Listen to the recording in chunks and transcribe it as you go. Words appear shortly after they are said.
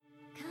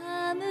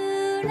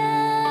I'm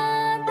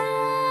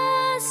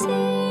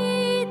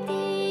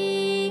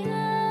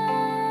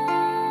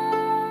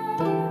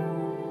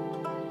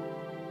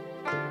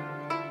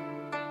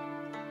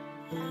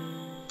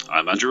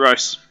Andrew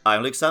Rice.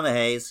 I'm Luke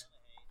Summerhays.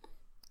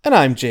 And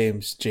I'm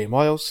James J.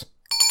 Miles.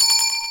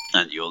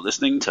 And you're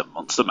listening to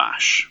Monster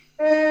Mash.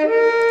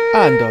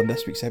 And on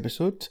this week's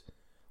episode,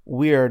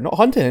 we're not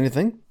hunting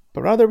anything,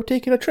 but rather we're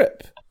taking a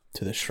trip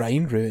to the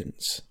Shrine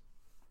Ruins.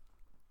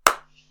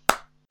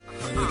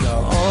 Here we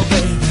go. Oh,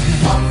 baby.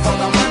 One for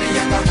the money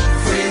and the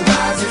free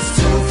rise. It's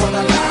two for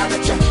the lie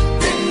that you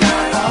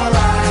deny. All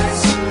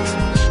rise.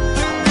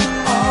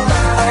 All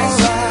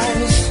rise.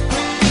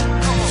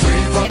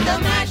 Free for the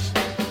mash.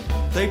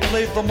 They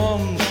played the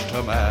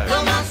Monster Mash.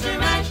 The Monster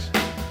Mash.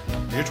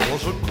 It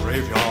was a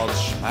graveyard They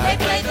smash.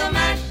 played the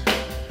mash.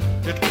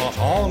 It caught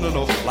on in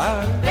a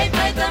flash. They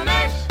played the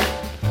mash.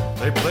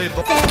 They played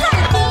the...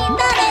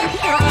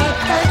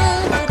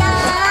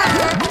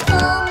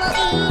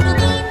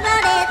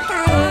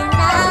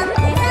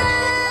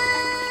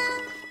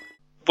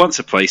 Once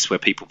a place where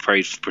people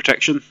prayed for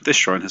protection, this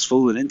shrine has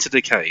fallen into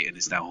decay and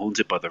is now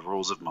haunted by the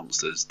roars of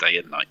monsters day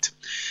and night.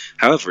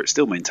 However, it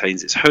still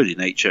maintains its holy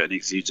nature and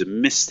exudes a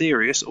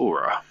mysterious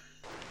aura.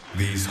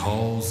 These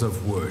halls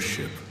of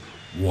worship,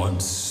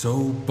 once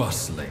so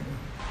bustling,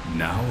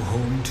 now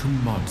home to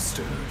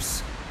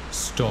monsters,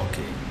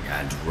 stalking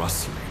and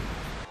rustling.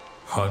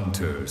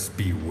 Hunters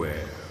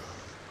beware.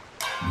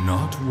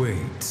 Not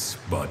waits,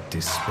 but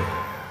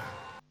despair.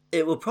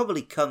 It will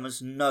probably come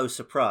as no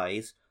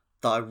surprise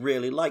that I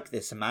really like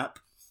this map.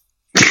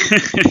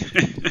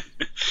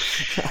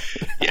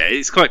 Yeah,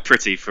 it's quite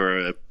pretty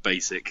for a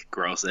basic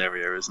grass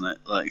area, isn't it?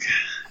 Like,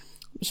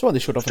 It's what they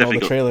showed off in all the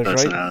trailers, right?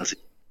 personality.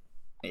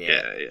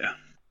 Yeah.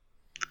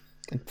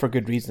 And for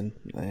good reason.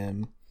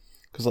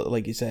 Because,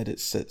 like you said,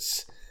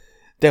 it's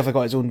definitely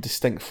got its own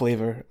distinct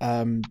flavour,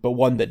 but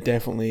one that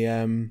definitely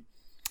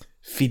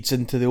feeds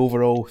into the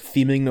overall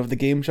theming of the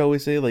game, shall we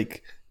say,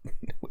 like,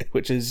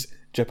 which is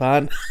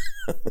Japan.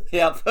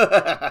 Yep.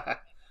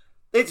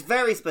 It's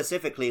very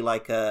specifically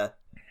like a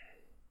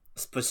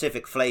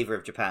specific flavour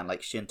of Japan,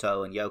 like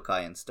Shinto and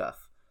yokai and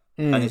stuff.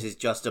 And this is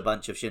just a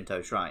bunch of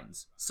Shinto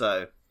shrines.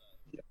 So,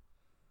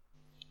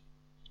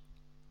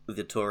 with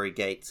the torii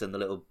gates and the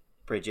little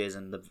bridges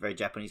and the very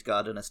Japanese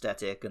garden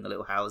aesthetic and the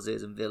little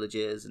houses and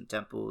villages and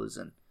temples,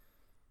 and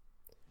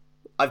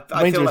I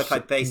feel like I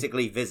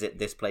basically visit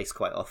this place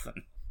quite often.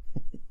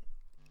 It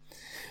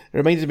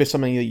reminds me of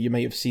something that you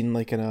might have seen,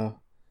 like in a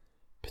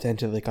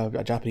potentially like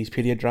a Japanese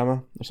period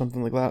drama or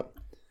something like that.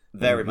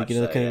 Very much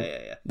so. Kind of,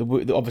 yeah.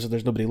 Obviously,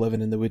 there's nobody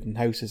living in the wooden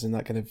houses in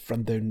that kind of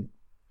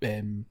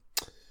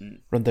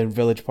rundown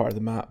village part of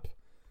the map.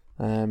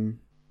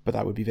 But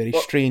that would be very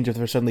strange if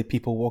there were suddenly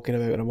people walking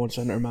about on a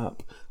Monster Hunter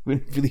map. It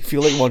wouldn't really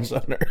feel like Monster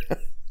Hunter.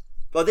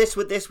 Well, this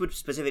would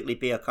specifically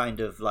be a kind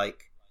of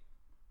like,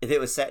 if it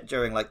was set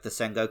during like the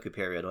Sengoku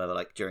period or whatever,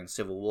 like during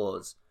civil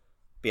wars,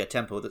 be a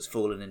temple that's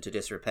fallen into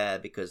disrepair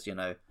because, you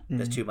know,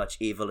 there's too much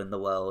evil in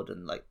the world,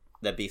 and like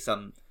there'd be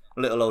some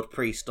little old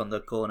priest on the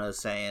corner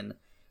saying,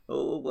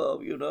 "Oh,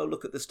 well, you know,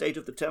 look at the state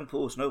of the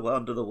temples, no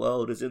wonder the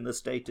world is in the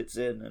state it's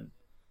in," and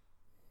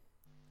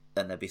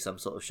then there'd be some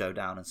sort of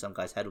showdown and some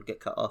guy's head would get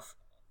cut off.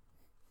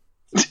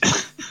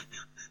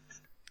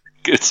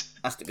 Good.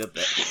 That's the good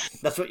bit.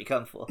 That's what you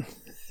come for.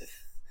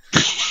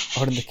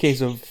 Or in the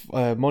case of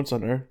Monster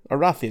Hunter, a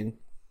Rathian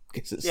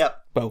gets its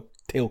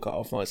tail cut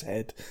off, not its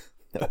head.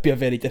 That would be a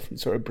very different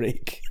sort of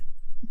break.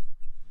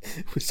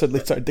 We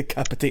suddenly started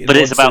decapitating But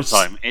monsters. it's about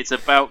time. It's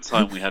about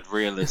time we had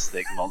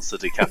realistic monster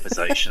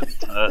decapitation.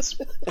 Let's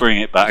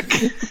bring it back.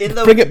 In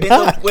the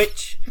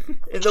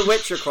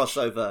Witcher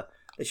crossover,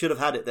 they should have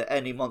had it that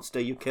any monster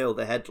you kill,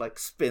 the head like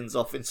spins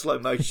off in slow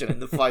motion in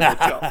the final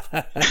chop.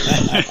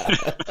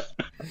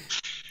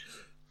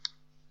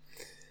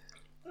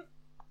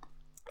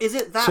 Is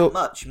it that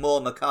much more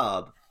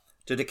macabre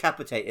to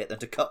decapitate it than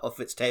to cut off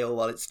its tail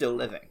while it's still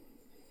living?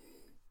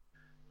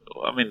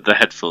 I mean, the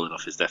head falling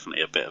off is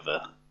definitely a bit of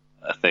a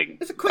thing.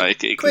 It's a quick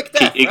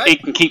death,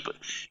 right?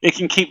 It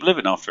can keep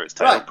living after its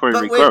tail. Right,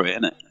 probably regrow it,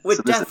 innit? We're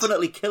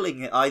definitely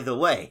killing it either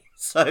way.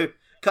 So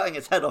cutting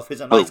its head off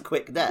is a nice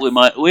quick death. We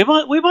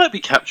might be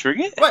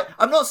capturing it. Right,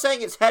 I'm not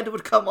saying its head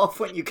would come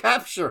off when you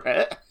capture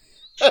it.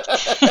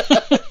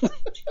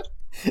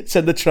 It's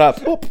in the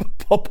trap.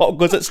 Pop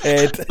goes its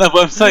head. No,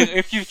 but I'm saying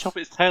if you chop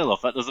its tail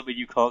off, that doesn't mean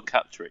you can't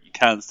capture it. You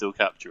can still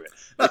capture it.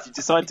 If you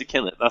decide to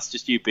kill it, that's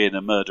just you being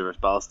a murderous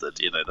bastard.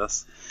 You know,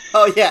 that's.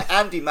 Oh yeah,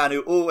 Andy Man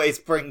who always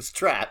brings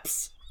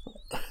traps.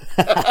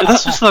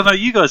 That's just how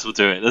you guys will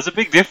do it. There's a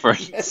big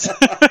difference.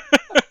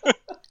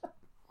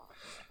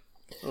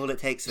 All it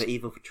takes for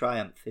evil to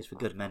triumph is for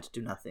good men to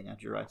do nothing,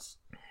 Andrew Rice.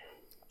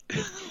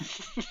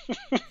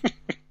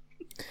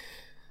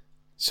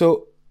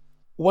 So,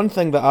 one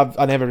thing that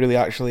I never really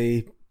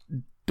actually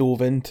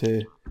dove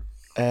into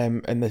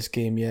in this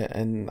game yet,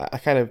 and I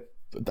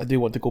do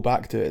want to go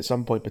back to it at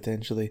some point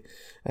potentially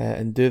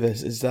and do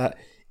this, is that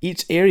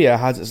each area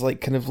has its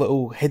like kind of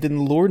little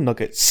hidden lore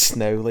nuggets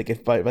now,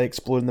 like by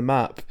exploring the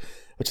map,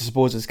 which I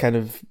suppose is kind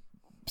of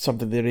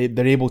something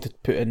they're able to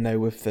put in now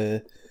with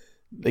the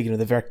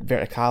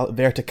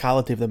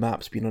verticality of the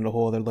maps being on a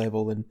whole other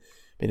level and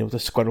being able to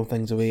squirrel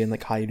things away in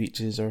like high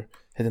reaches or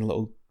hidden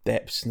little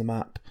depths in the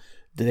map.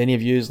 Did any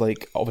of you,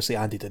 like, obviously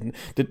Andy didn't.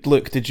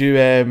 Did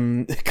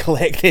you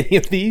collect any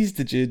of these?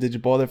 Did you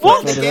bother?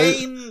 When the filtering them out?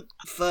 game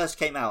first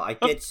came out, I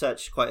did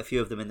search quite a few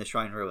of them in the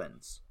Shrine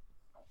Ruins.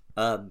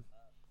 But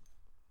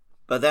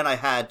then I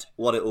had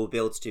what it all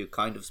builds to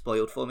kind of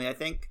spoiled for me, I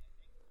think.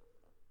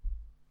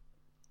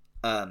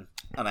 And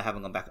I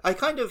haven't gone back.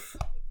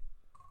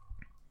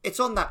 It's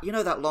on that,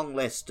 that long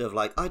list of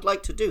like, I'd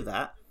like to do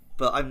that,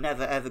 but I'm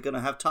never ever going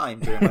to have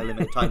time during my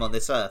limited time on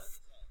this earth.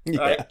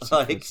 Right? Yeah,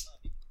 Like,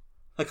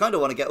 I kind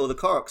of want to get all the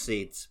Korok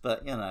seeds,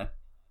 but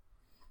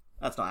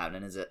that's not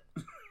happening, is it?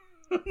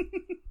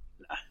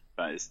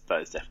 That is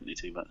definitely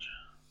too much.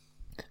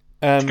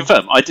 To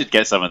confirm, I did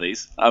get some of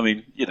these. I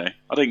mean,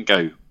 I didn't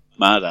go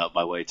mad out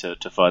my way to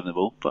find them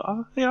all, but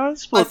I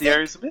explored the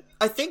areas a bit.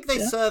 I think they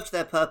served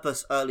their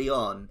purpose early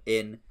on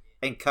in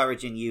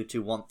encouraging you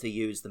to want to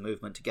use the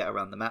movement to get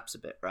around the maps a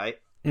bit, right?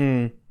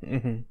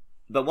 Mm-hmm.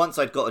 But once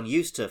I'd gotten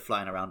used to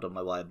flying around on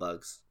my wire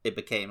bugs, it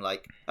became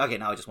like, okay,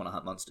 now I just want to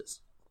hunt monsters.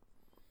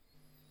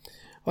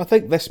 Well, I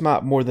think this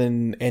map, more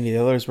than any of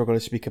the others we're going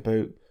to speak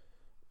about,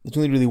 there's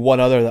only really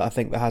one other that I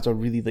think that has a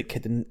really like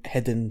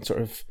hidden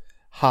sort of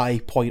high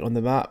point on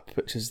the map,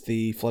 which is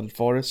the Flooded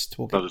Forest.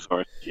 Flooded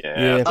Forest,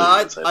 Yeah.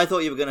 I thought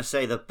you were going to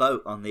say the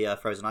boat on the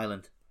Frozen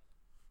Island.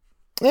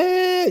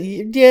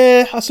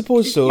 Yeah, I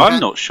suppose so. I'm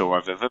not sure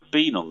I've ever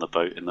been on the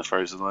boat in the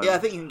Frozen Island. Yeah, I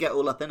think you can get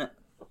all up in it.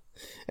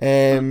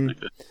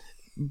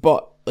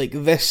 But like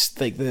this,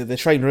 like the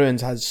Shrine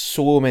Ruins has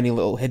so many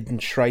little hidden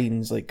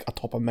shrines, like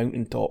atop a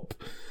mountaintop,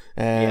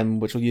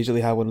 which will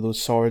usually have one of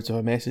those swords or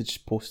a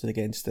message posted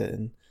against it,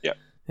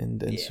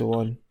 and so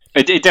on.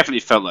 It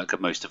definitely felt like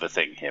most of a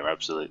thing here.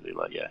 Absolutely,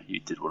 like you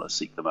did want to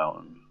seek them out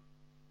and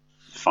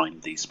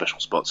find these special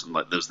spots, and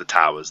like there's the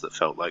towers that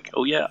felt like,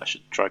 oh yeah, I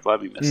should try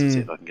climbing this and see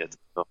if I can get to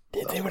the top.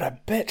 They were a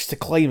bitch to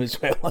climb as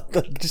well.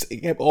 Just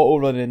kept auto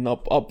running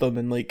up them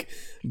and like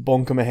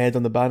bonking my head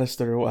on the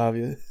banister or what have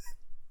you.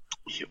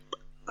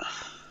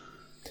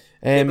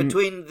 Yep.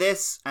 Between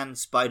this and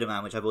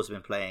Spider-Man, which I've also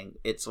been playing,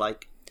 it's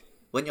like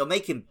when you're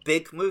making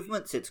big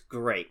movements, it's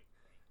great,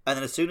 and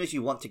then as soon as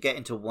you want to get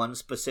into one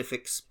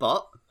specific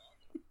spot,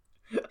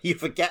 you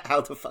forget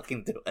how to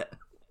fucking do it.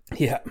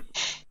 Yeah.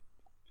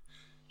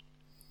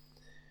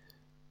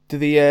 Do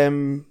the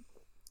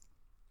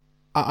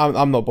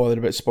I'm not bothered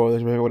about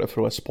spoilers. Maybe I want to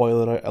throw a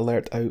spoiler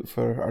alert out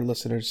for our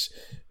listeners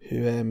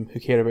who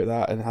care about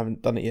that and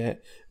haven't done it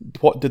yet.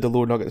 What did the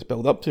lore nuggets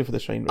build up to for the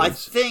Shrine Ruins? I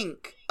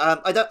think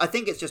I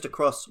think it's just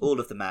across all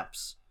of the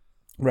maps.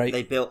 Right.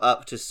 They built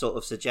up to sort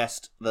of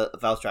suggest that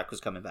Valstrak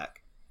was coming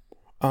back.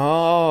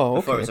 Oh, okay.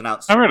 Before it was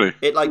announced. Oh, really?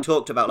 It like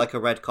talked about like a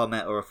red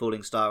comet or a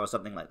falling star or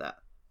something like that.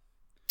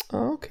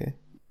 Oh, okay.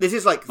 This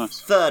is like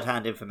Nice.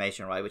 third-hand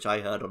information, right? Which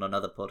I heard on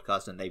another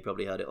podcast, and they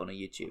probably heard it on a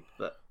YouTube.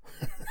 But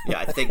yeah,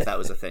 I think that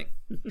was a thing.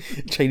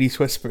 Chinese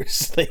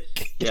whispers,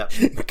 like Yeah.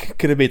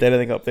 could have made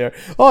anything up there.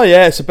 Oh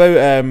yeah, it's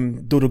about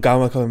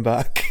Dodogama coming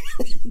back.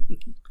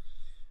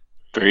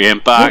 Bring him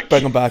back.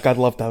 Bring him back. I'd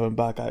love to have him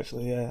back.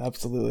 Actually, yeah,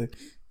 absolutely.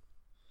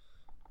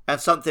 And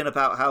something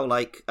about how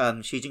like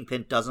Xi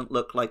Jinping doesn't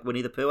look like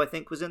Winnie the Pooh, I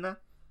think, was in there.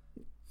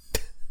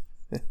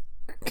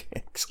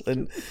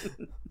 Excellent.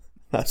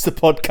 That's the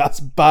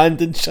podcast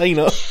banned in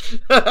China.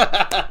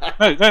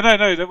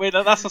 No. Wait,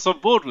 that's us on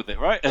board with it,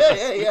 right?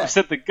 Yeah. You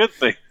said the good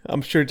thing.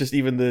 I'm sure just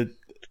even the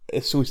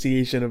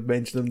association of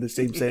mentioning the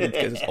same sentence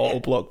because it's auto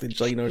blocked in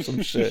China or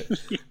some shit.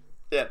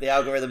 Yeah, the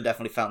algorithm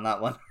definitely found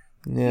that one.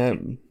 Yeah.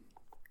 Did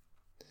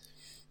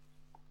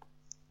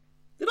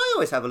I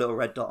always have a little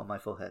red dot on my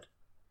forehead?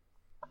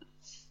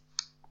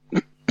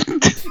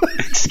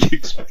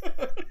 Excuse me.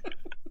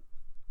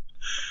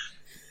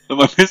 Am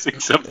I missing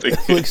something?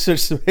 Looks like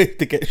it's about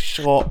to get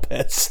shot by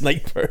a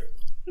sniper.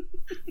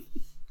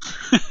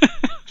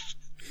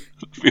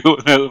 We all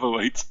know the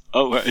weight.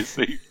 Oh, wait, I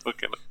see.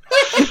 Okay.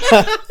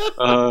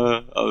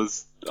 I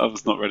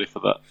was not ready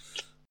for that.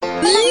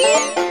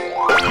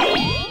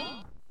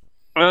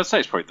 I'd say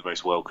it's probably the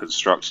most well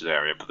constructed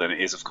area, but then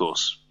it is, of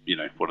course,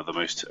 one of the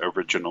most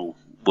original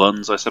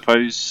ones, I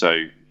suppose. So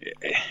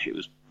it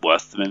was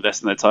worth them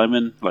investing their time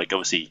in. Like,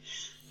 obviously,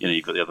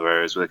 you've got the other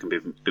areas where there can be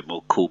a bit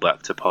more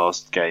callback to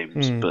past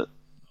games, but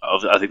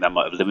I think that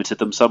might have limited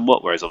them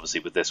somewhat. Whereas,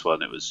 obviously, with this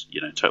one, it was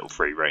total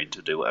free reign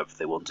to do whatever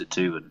they wanted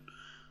to, and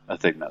I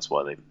think that's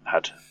why they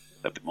had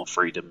a bit more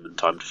freedom and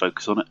time to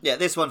focus on it. Yeah,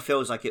 this one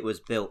feels like it was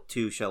built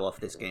to show off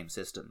this game's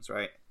systems,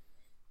 right?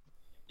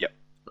 Yep.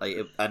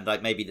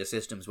 Like maybe the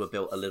systems were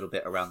built a little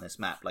bit around this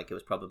map. Like it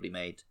was probably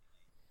made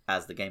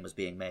as the game was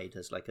being made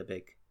as like a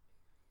big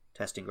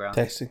testing ground.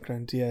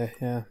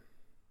 Yeah.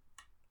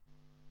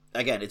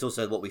 Again, it's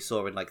also what we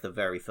saw in like the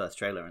very first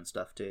trailer and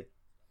stuff too.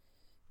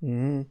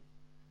 Mm.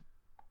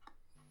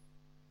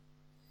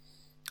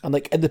 And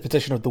like in the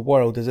position of the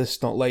world, is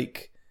this not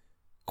like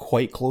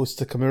quite close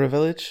to Kamura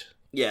Village?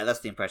 Yeah, that's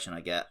the impression I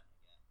get.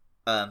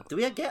 Do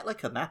we get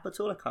like a map at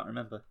all? I can't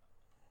remember.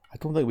 I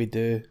don't think we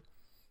do.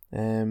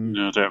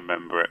 No, I don't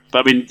remember it.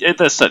 But I mean,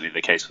 that's certainly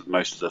the case with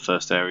most of the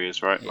first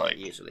areas, right? Yeah,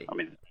 usually. I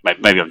mean,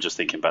 maybe I'm just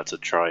thinking back to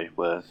Try,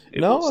 where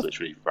it No, was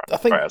literally I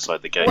think- right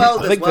outside the gate. World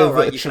I as think well, they've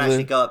right? You can literally-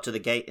 actually go up to the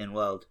gate in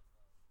World.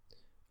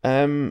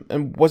 And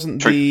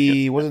wasn't True,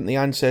 the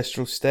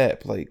ancestral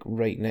step like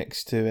right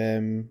next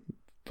to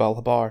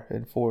Valhabar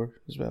in 4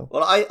 as well?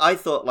 Well, I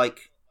thought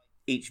like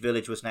each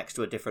village was next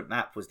to a different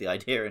map was the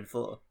idea in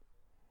 4.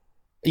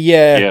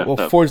 Yeah, Yeah, well,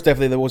 that- 4 is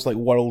definitely the most like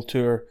world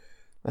tour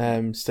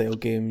style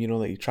game. You know,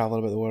 like you travel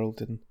about the world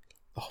and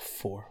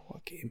 4,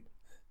 what a game!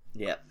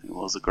 Yeah. It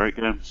was a great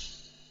game.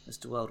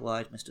 Mr.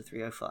 Worldwide, Mr.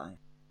 305.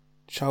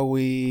 Shall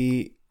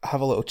we have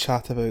a little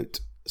chat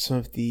about some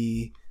of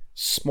the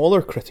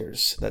smaller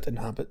critters that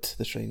inhabit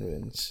the Shrine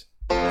Ruins?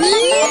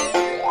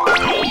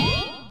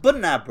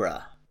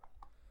 Bunabra.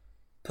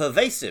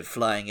 Pervasive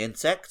flying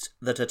insect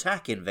that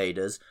attack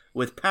invaders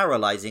with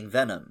paralyzing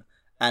venom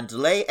and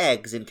lay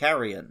eggs in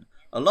carrion,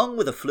 along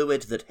with a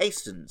fluid that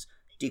hastens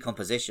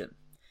decomposition.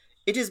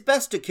 It is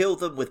best to kill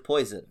them with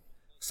poison,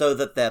 so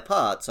that their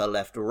parts are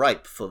left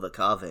ripe for the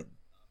carving.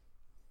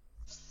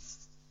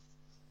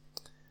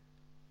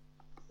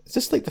 Is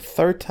this like the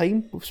 3rd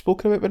time we've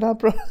spoken about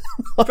Banabra?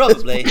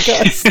 Probably.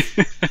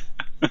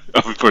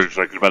 I've probably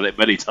spoken about it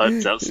many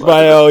times outside.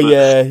 Well, of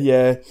this,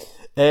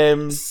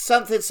 yeah.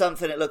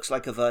 Something, it looks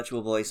like a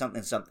virtual boy.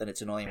 Something,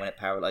 it's annoying when it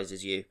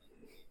paralyzes you.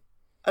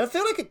 And I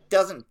feel like it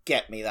doesn't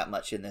get me that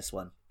much in this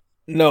one.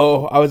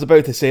 No, I was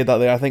about to say that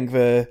there. I think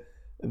the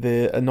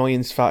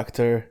annoyance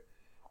factor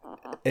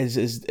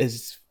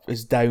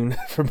is down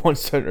for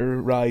Monster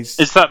Hunter Rise.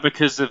 Is that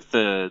because of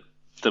the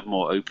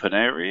more open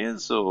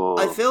areas, or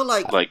I feel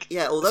like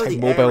yeah, although How the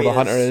mobile areas the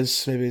hunter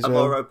is, maybe as are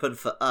well. more open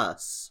for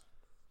us,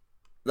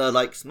 the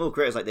like small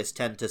creators like this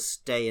tend to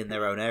stay in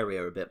their own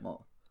area a bit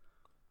more.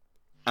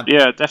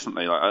 Yeah,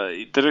 definitely.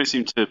 Like, they don't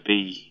seem to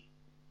be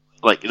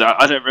like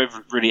I don't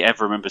really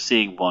ever remember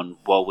seeing one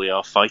while we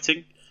are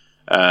fighting.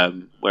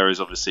 Whereas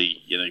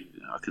obviously,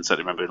 I can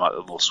certainly remember in like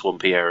the more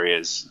swampy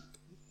areas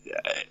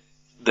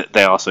that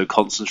they are so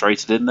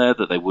concentrated in there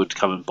that they would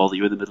come and bother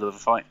you in the middle of a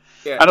fight.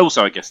 Yeah. And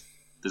also, I guess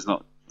there's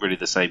not really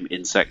the same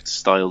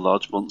insect-style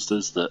large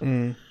monsters that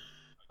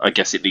I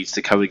guess it needs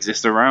to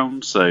coexist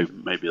around. So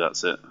maybe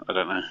that's it. I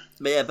don't know.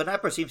 But yeah,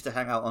 Banabra seems to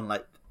hang out on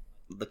like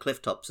the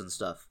cliff tops and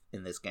stuff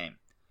in this game.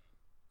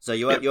 So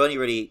you only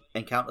really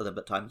encounter them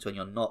at times when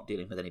you're not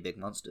dealing with any big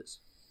monsters.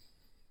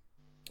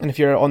 And if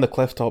you're on the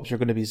cliff tops, you're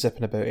going to be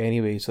zipping about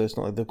anyway, so it's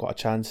not like they've got a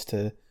chance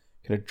to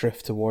kind of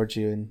drift towards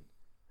you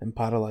and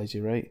paralyze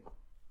you, right?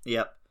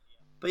 Yep.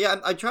 But yeah,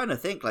 I'm trying to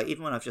think, like,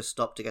 even when I've just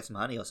stopped to get some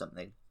honey or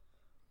something,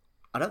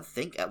 I don't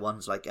think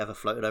one's like ever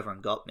floated over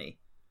and got me.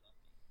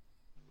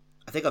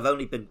 I think I've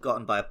only been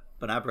gotten by a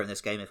Banabra in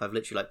this game if I've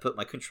literally like put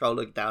my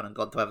controller down and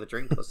gone to have a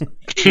drink or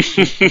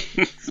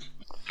something.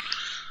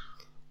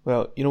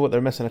 Well, you know what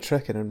they're missing a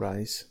trick in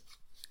Rise?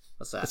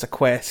 What's that? It's a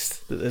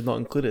quest that they've not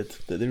included,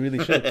 that they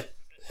really should.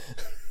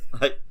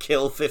 Like,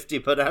 kill 50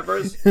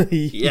 Banabras?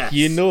 Yes.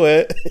 You know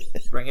it.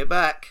 Bring it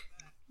back.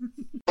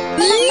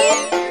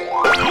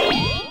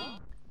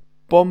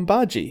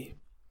 Bombaji,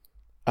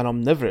 an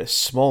omnivorous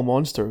small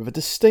monster with a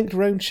distinct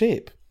round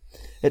shape.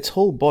 Its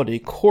whole body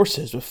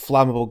courses with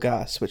flammable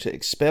gas, which it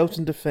expels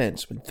in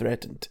defense when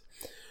threatened.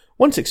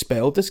 Once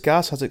expelled, this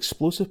gas has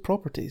explosive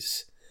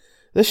properties.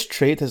 This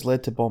trait has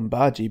led to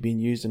Bombaji being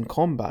used in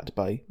combat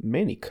by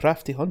many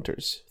crafty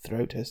hunters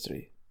throughout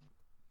history.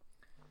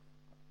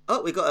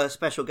 Oh, we got a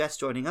special guest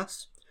joining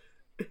us.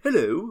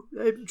 Hello,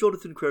 I'm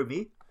Jonathan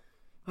Cromie.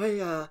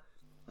 I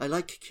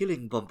like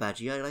killing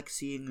Bombaji. I like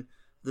seeing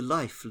the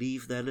life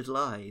leave their little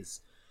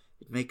eyes.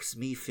 It makes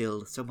me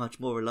feel so much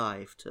more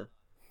alive to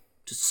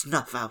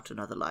snuff out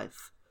another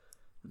life.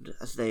 And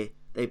as they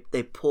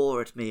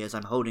pour at me as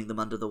I'm holding them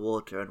under the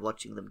water and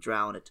watching them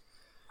drown,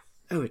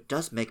 it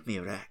does make me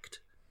erect.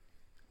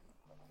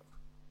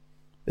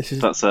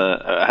 That's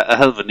a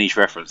hell of a niche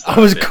reference. I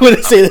was going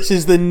to say this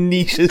is the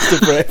nichest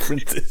of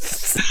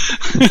references.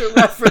 It's a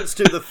reference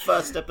to the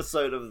first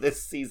episode of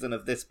this season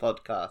of this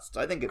podcast.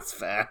 I think it's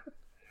fair.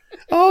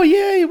 Oh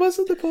yeah, he was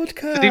on the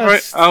podcast. Did he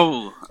write?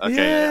 Oh, okay.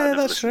 Yeah, I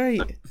never that's listened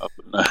right. to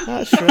that.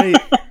 That's right.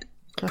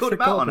 I Called him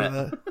forgot out on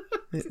about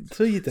that.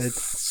 So you did.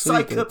 So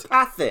you did.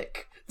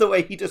 Psychopathic. The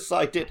way he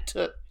decided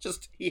to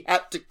he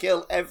had to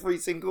kill every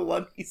single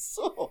one he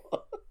saw.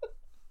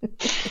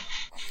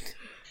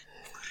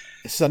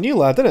 It's a new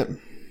lad, isn't it?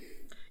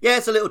 Yeah,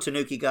 it's a little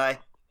Tanuki guy.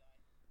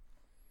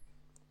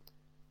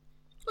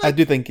 I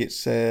do think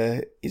it's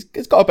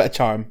got a bit of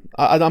charm.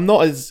 I'm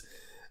not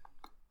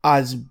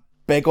as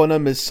big on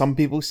him as some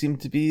people seem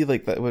to be.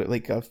 Like that,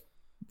 like I've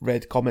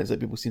read comments that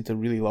people seem to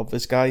really love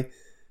this guy,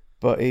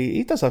 but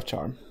he does have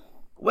charm.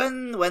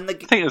 When the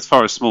I think as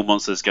far as small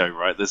monsters go,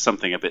 right, there's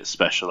something a bit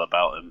special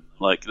about him.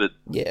 Like that,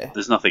 Yeah.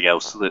 there's nothing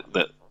else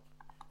that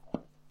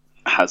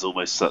has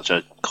almost such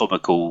a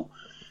comical.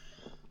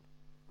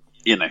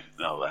 The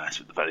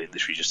value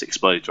literally just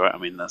explodes, right? I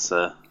mean, it's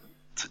a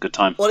good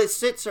time. Well, it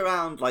sits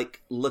around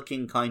like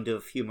looking kind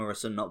of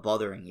humorous and not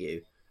bothering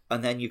you,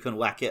 and then you can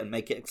whack it and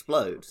make it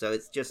explode. So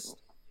it's just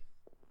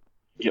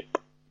Yep.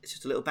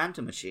 a little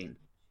banter machine.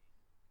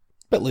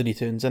 Bit Looney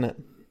Tunes, isn't it?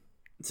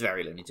 It's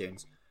very Looney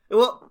Tunes.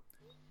 Well,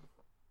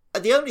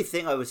 the only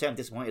thing I would say I'm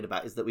disappointed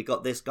about is that we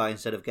got this guy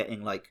instead of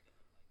getting like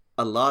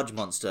a large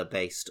monster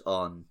based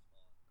on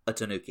a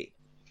Tanuki,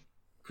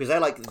 because they're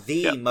like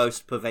the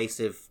most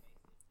pervasive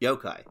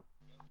yokai.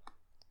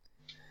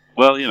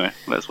 Well,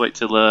 let's wait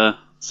till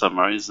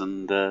sunrise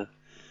and.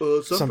 Sunbreak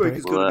is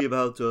Sunbreak. going to be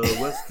about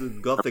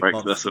Western Gothic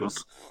Sunbreak, that's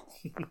monsters.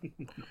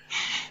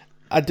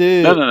 I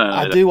do. No.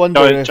 I do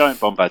wonder. Giant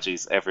bomb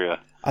badges everywhere.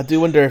 I do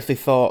wonder if they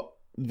thought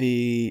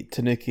the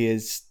Tanuki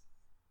is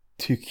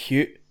too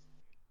cute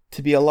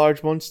to be a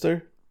large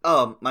monster.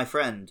 Oh, my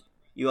friend,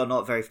 you are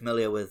not very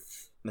familiar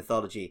with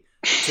mythology.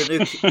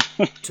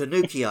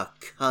 Tanuki are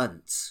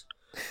cunts.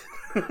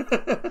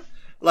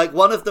 Like,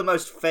 one of the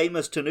most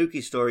famous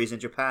Tanuki stories in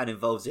Japan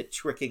involves it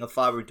tricking a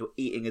father into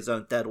eating his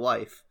own dead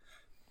wife.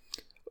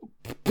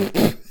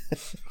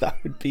 That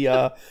would be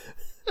a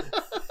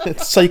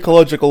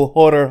psychological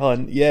horror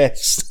hunt.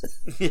 Yes.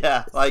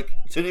 Yeah, like,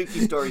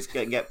 Tanuki stories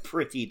can get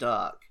pretty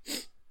dark.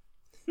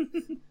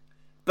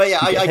 But yeah,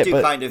 I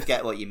do kind of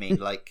get what you mean.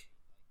 Like,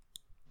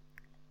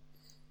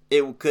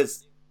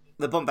 because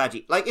the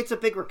Bombaji, like, it's a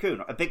big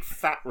raccoon, a big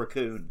fat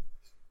raccoon.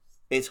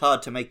 It's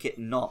hard to make it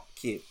not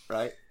cute,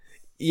 right?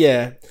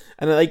 Yeah,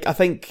 and I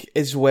think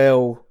as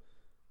well,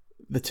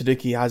 the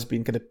Tanuki has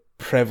been kind of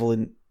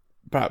prevalent,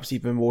 perhaps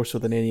even more so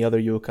than any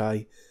other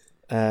yokai.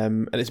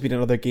 And it's been in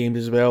other games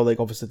as well,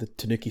 like obviously the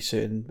Tanuki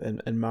suit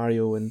in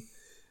Mario, and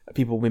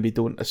people maybe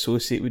don't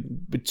associate,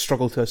 would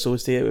struggle to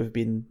associate it with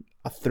being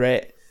a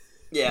threat.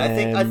 Yeah,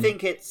 I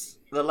think it's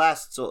the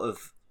last so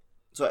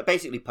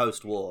basically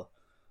post-war,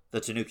 the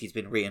Tanuki's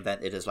been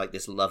reinvented as like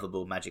this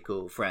lovable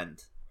magical friend,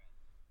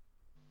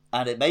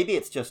 and maybe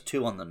it's just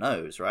too on the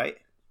nose, right?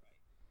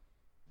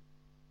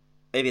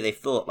 Maybe they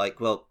thought like,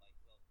 well,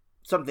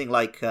 something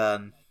like I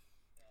can't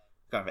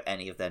remember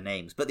any of their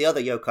names, but the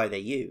other yokai they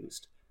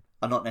used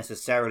are not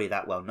necessarily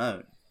that well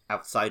known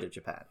outside of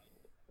Japan.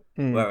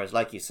 Whereas,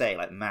 like you say,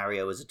 like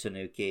Mario is a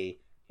Tanuki.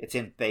 It's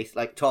in base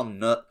like Tom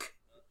Nook.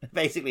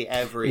 Basically,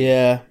 every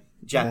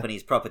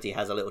Japanese property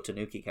has a little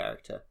Tanuki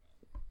character.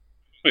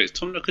 Wait, is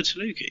Tom Nook a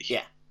Tanuki?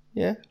 Yeah,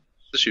 Yeah.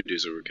 The should do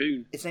is a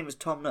raccoon. his name was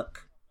Tom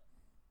Nook.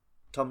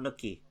 Tom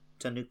Nookie.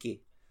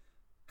 Tanuki.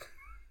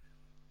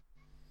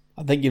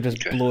 I think you've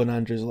just blown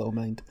Andrew's little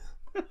mind.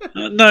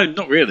 No,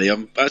 not really.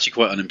 I'm actually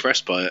quite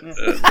unimpressed by it.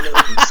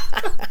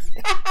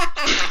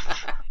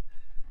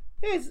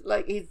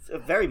 He's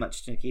very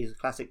much Tanuki. He's a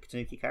classic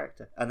Tanuki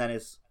character, and then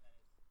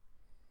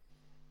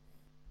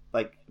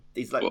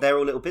they're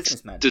all little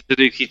businessmen. Does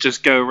Tanuki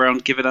just go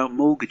around giving out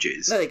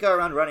mortgages? No, they go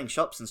around running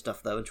shops and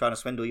stuff though, and trying to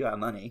swindle you out of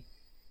money.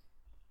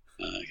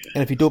 Okay.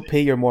 And if you don't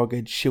pay your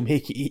mortgage, she'll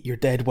make you eat your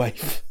dead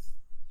wife.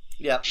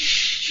 Yep.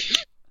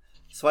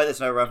 That's why there's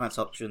no romance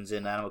options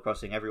in Animal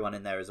Crossing. Everyone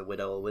in there is a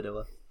widow or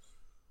widower.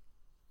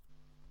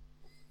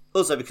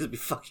 Also, because it'd be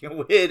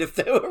fucking weird if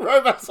there were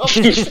romance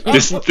options.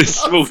 this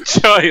small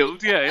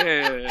child,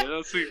 yeah.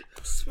 That's it.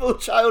 Small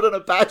child and a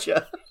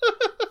badger.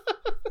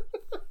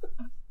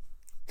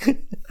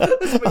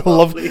 I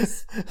love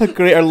a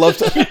greater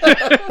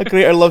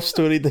love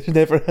story that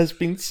never has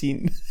been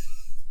seen.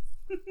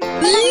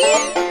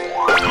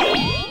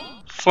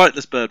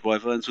 Flightless bird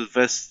wyverns with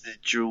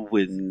vestigial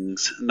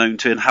wings, known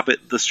to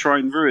inhabit the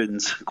shrine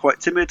ruins. Quite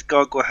timid,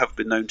 Gargoyle have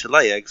been known to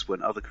lay eggs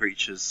when other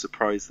creatures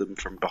surprise them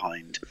from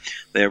behind.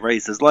 They are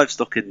raised as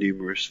livestock in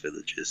numerous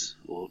villages,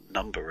 or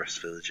numberous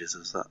villages,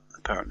 as that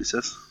apparently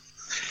says.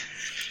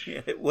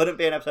 Yeah, it wouldn't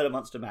be an episode of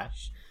Monster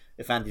Mash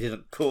if Andy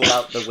didn't call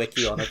out the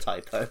wiki on a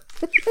typo.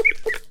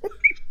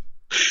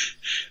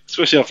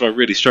 Especially after I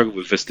really struggled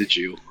with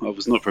vestigial. I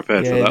was not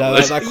prepared for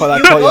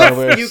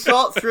that. You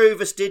got through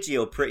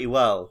vestigial pretty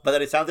well, but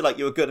then it sounded like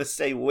you were going to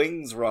say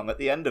wings wrong at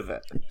the end of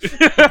it.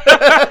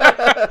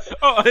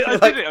 I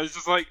did it. I was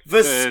just like,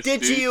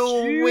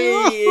 vestigial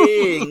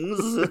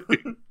wings.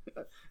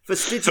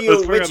 Vestigial I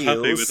was very unhappy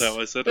wigials. with how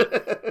I said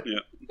it.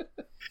 Yeah.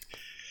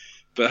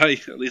 But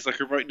hey, at least I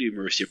can write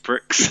numerous, you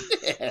pricks.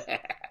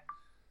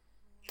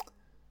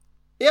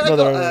 Yeah, I got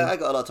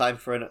a lot of time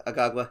for a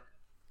Gagwa.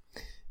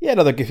 Yeah,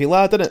 another goofy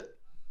lad, isn't it?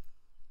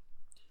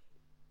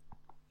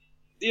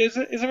 Yeah,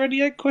 is there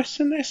any egg quest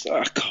in this?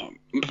 I can't.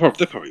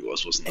 There probably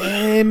was, wasn't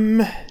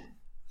there?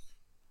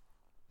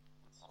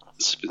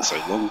 It's been so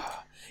long.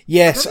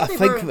 Yes, I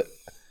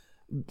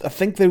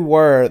think there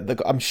were.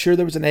 I'm sure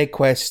there was an egg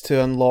quest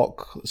to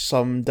unlock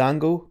some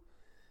dango,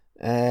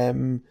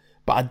 but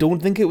I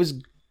don't think it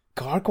was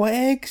gargoyle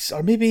eggs,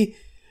 or maybe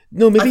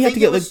you had to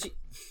get like.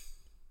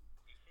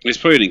 It's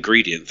probably an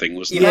ingredient thing,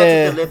 wasn't You it?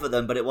 had to deliver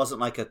them, but it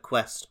wasn't like a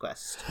quest. Well,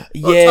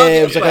 Yeah,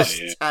 it was like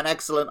quest, an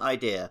excellent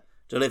idea.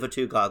 Deliver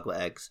 2 gargoyle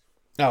eggs.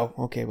 Oh,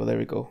 okay. Well, there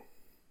we go.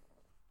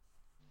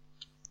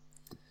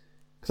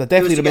 Because I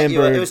definitely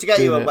remember it was to get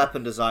you a it.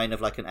 weapon design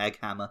of like an egg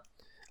hammer.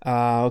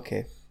 Ah,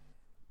 okay.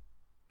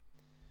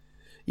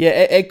 Yeah,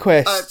 egg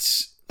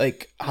quests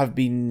have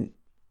been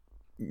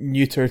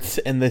neutered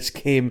in this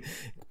game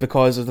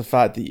because of the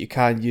fact that you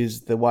can't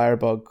use the wire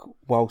bug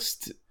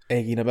whilst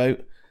egging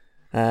about.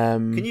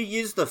 Can you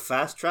use the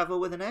fast travel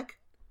with an egg?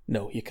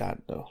 No, you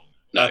can't. No.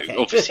 No, Okay.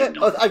 obviously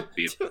not. I- It'd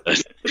be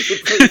absurd.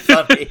 It'd be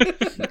funny.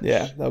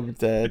 Yeah, that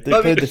would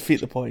I mean-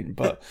 defeat the point.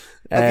 But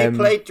Have you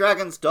played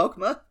Dragon's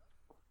Dogma?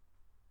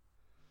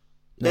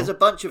 No. There's a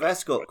bunch of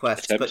escort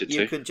quests, but Attempted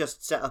you to. can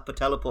just set up a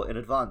teleport in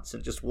advance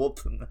and just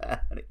warp them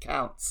there, and it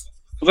counts.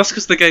 Well, that's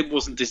because the game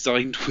wasn't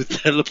designed with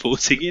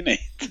teleporting in it.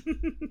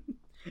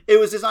 It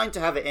was designed to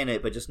have it in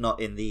it, but just not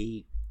to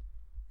the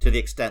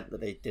extent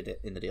that they did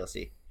it in the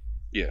DLC.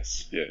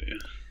 Yes, yeah.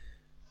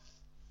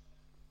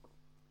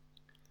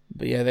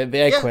 But yeah, the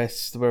egg Yeah.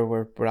 quests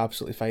were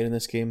absolutely fine in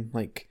this game.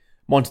 Like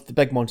the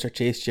big monster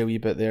chased you a wee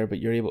bit there, but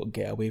you're able to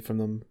get away from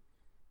them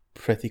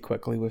pretty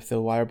quickly with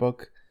the wire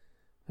bug.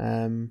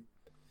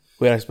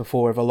 Whereas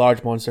before, if a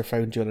large monster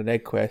found you on an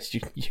egg quest,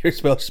 you're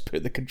as well just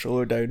put the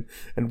controller down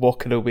and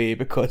walking away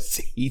because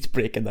he's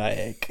breaking that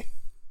egg.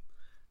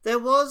 There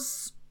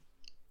was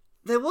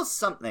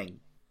something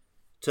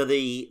to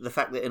the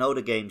fact that in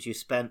older games you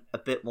spent a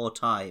bit more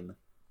time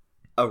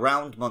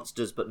around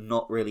monsters but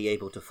not really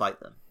able to fight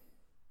them.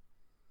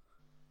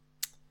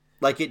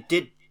 Like, it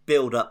did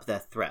build up their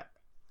threat.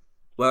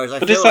 Whereas I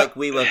But feel is that- like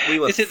we were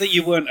Is it that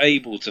you weren't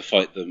able to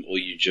fight them, or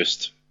you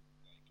just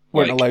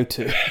Weren't like, allowed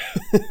to.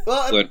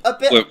 well, weren't- a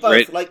bit weren't of both.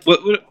 re- Like,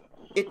 were-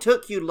 it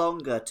took you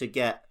longer to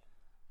get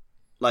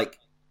like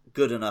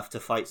good enough to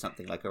fight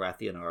something like a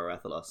Rathian or a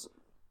Rathalos.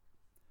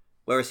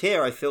 Whereas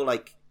here, I feel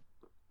like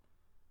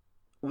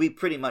we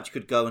pretty much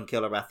could go and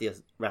kill a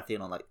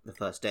Rathian on like the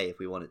first day if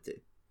we wanted to.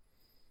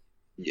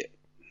 yeah.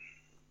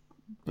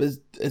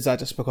 Is that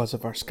just because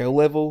of our skill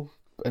level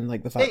and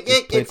like the fact It-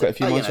 we've played it's- quite a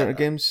few you Monster know, Hunter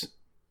games?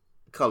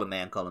 Column A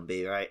and column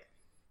B, right?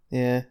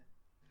 Yeah.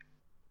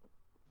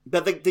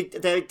 But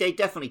they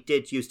definitely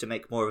did used to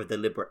make more of a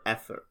deliberate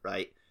effort,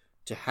 right?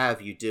 To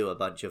have you do a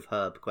bunch of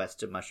herb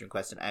quests and mushroom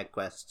quests and egg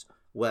quests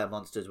where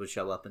monsters would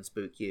show up and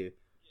spook you.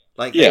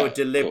 Like, Yeah, they would of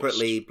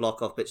deliberately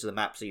block off bits of the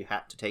map so you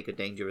had to take a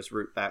dangerous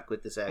route back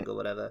with this egg or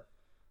whatever.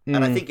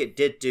 And I think it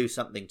did do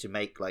something to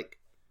make, like,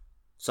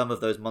 some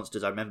of those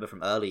monsters I remember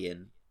from early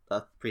in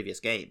the previous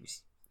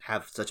games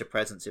have such a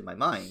presence in my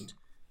mind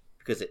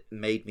because it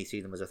made me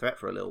see them as a threat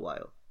for a little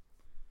while.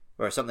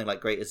 Whereas something like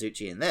Great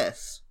Azuchi in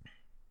this,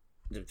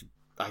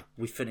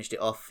 we finished it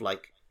off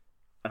like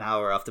an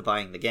hour after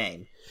buying the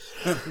game.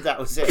 That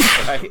was it,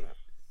 right?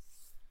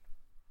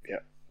 Yeah,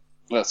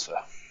 that's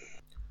fair.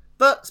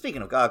 But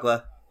speaking of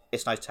Gargwa,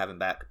 it's nice to have him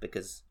back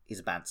because he's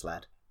a bad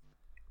lad.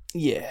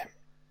 Yeah.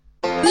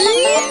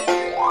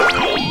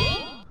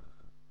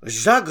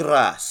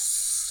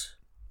 Jagras,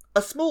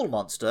 a small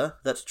monster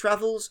that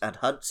travels and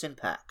hunts in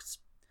packs.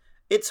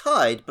 Its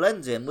hide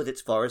blends in with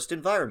its forest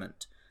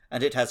environment,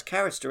 and it has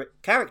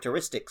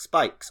characteristic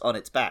spikes on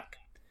its back.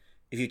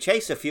 If you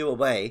chase a few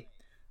away,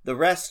 the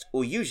rest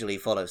will usually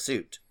follow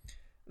suit.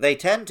 They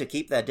tend to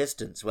keep their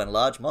distance when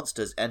large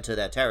monsters enter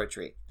their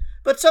territory,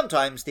 but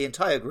sometimes the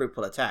entire group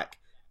will attack,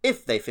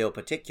 if they feel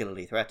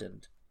particularly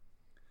threatened.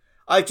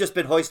 I've just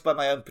been hoisted by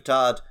my own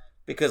petard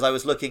because I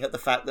was looking at the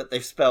fact that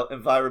they've spelt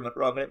environment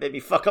wrong and it made me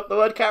fuck up the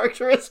word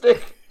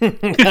characteristic.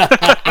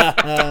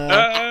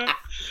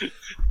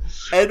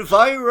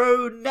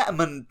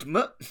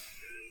 Environment.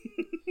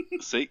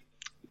 See,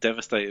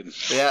 devastating.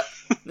 Yeah.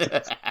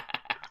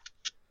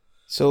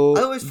 So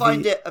I always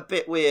find it a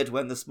bit weird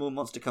when the small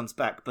monster comes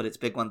back, but its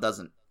big one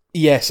doesn't.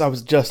 Yes, I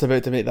was just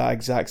about to make that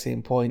exact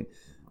same point.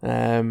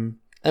 And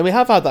we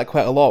have had that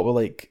quite a lot with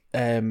like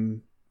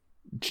Jaggy.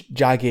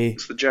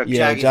 It's the Jag.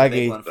 Yeah, Jaggy's a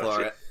big Jaggy. one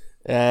for it.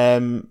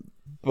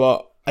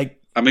 But I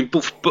mean,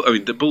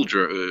 the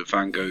Buldra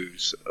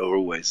Vangos are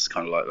always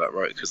kind of like that,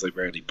 right? Because they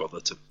rarely bother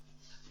to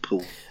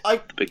pull I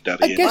the Big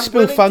Daddy in. guess I'm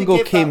willing to Bullfango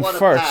give that came one a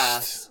first.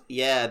 pass.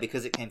 Yeah,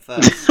 because it came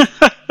first.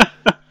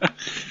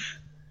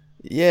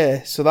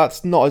 yeah, so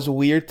that's not as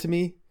weird to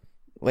me.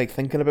 Like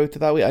thinking about it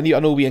that way. I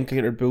know we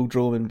encountered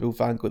Bulldrome and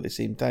Bullfango at the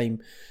same time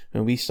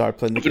when we started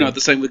playing the Have we not game. had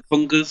the same with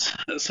Congas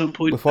at some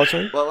point? With what,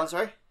 sorry? What one,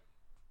 sorry?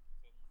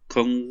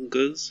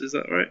 Congas, is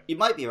that right? You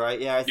might be right,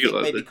 yeah. I You think got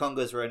that maybe bit.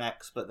 Congas were an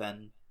X, but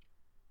then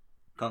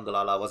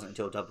Congalala wasn't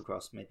until Double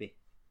Cross, maybe.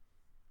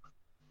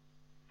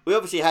 We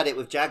obviously had it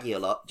with Jaggy a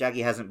lot.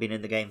 Jaggy hasn't been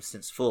in the game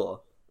since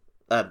 4.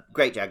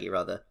 Great Jaggy,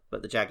 rather,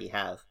 but the Jaggy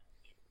have.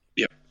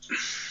 Yep.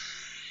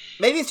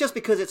 Maybe it's just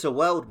because it's a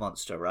world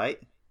monster, right?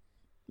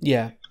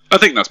 Yeah. I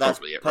think that's That's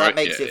probably it, part right?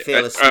 makes Yeah, it yeah. feel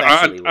And-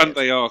 especially and weird.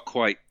 they are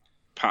quite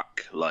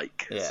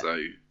pack-like, Yeah. so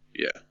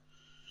yeah.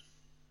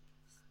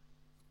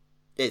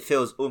 It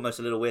feels almost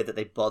a little weird that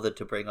they bothered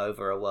to bring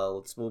over a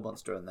world small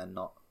monster and then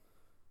not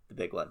the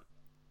big one.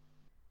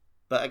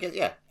 But I guess,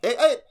 yeah,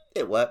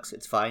 it works.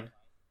 It's fine.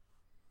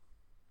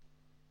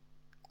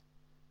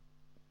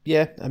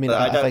 Yeah, I mean,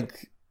 But I I don't-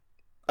 think...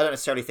 I don't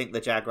necessarily think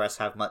the Jagras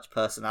have much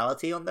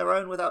personality on their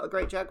own without a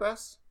great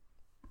Jagras.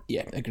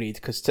 Yeah, agreed.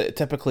 Because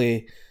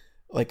typically,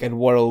 like in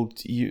World,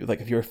 you like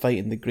if you were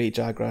fighting the Great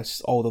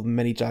Jagras, all the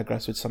mini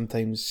Jagras would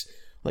sometimes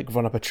like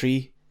run up a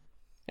tree,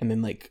 and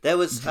then like There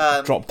was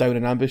drop down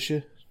and ambush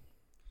you.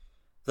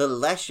 the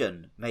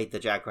Leshen made the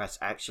Jagras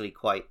actually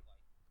quite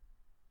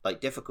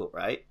like difficult,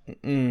 right?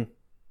 Mm.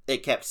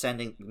 It kept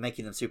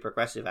making them super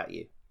aggressive at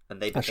you,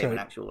 and they That's became an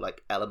right. actual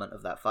like element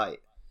of that fight.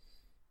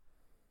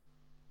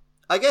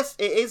 I guess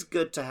it is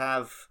good to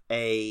have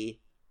a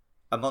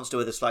monster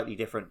with a slightly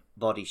different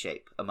body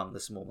shape among the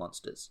small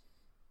monsters.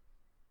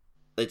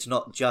 It's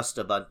not just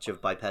a bunch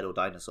of bipedal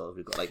dinosaurs.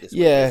 We've got like this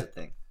weird lizard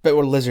thing. But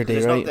we're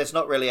lizardy, right? There's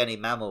not really any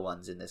mammal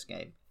ones in this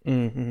game.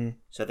 Mm-hmm.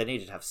 So they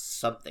needed to have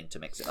something to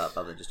mix it up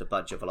other than just a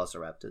bunch of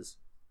velociraptors.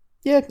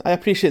 Yeah, I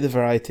appreciate the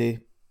variety,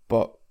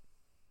 but...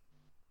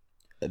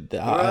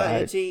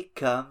 Variety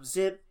comes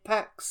in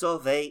packs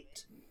of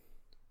 8.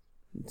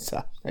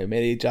 How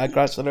many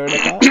Jagrass are there in a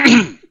pack?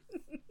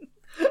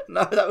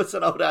 No, that was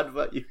an old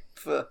advert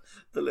for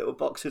the little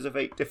boxes of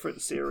 8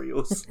 different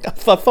cereals. I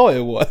thought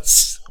it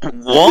was.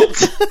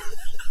 What?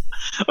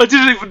 I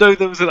didn't even know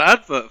there was an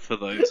advert for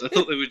those. I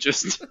thought they were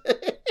just...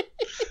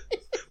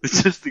 they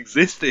just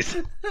existed.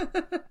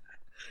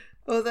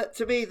 Well,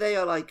 to me, they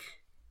are like...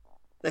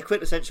 They're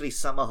quintessentially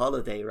summer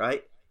holiday,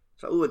 right?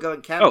 So, we're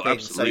going camping,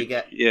 so you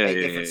get 8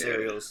 different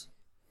cereals.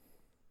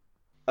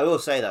 I will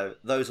say, though,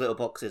 those little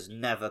boxes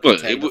never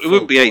contain it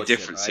wouldn't be 8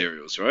 different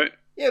cereals, right?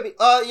 Yeah,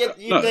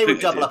 they would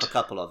double up a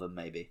couple of them,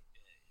 maybe.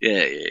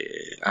 Yeah,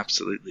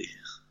 absolutely.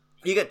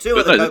 You get 2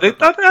 But of the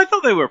I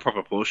thought they were a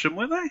proper portion,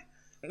 were they?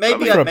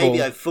 Maybe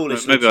I've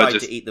foolishly Maybe I tried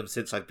just- to eat them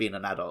since I've been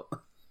an adult.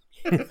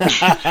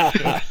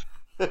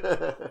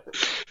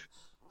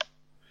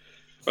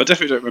 I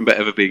definitely don't remember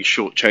ever being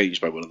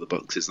shortchanged by one of the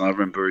boxes, and I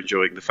remember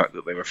enjoying the fact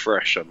that they were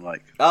fresh,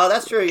 unlike... Oh,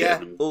 that's true, yeah.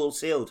 Getting them. All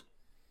sealed.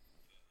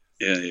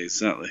 Yeah,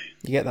 exactly.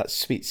 You get that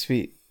sweet,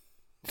 sweet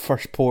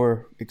first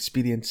pour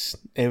experience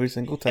every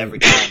single time. Every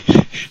time.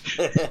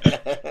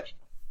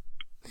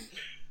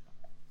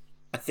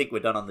 I think we're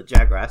done on the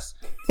Jagrass.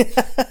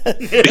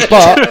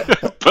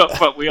 But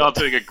but we are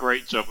doing a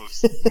great job of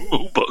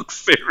small box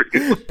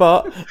cereal.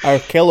 but our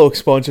Kellogg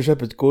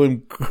sponsorship is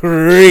going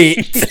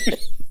great.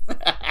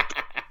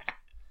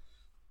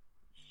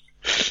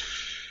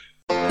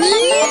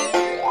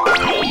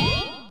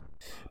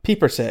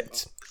 Peeper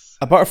sect.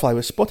 A butterfly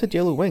with spotted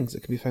yellow wings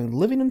that can be found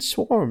living in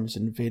swarms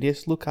in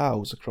various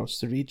locales across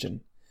the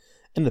region.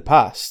 In the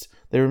past,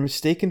 they were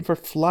mistaken for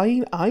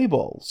flying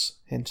eyeballs,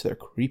 hence their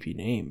creepy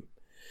name.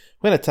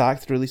 When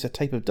attacked, they release a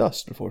type of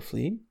dust before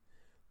fleeing.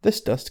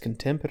 This dust can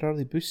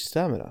temporarily boost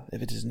stamina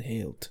if it is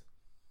inhaled.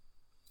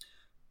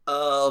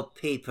 Oh,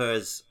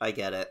 peepers. I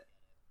get it.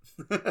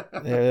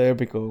 There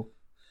we go.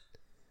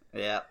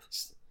 Yeah.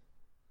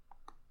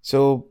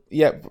 So,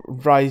 yeah,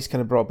 Rise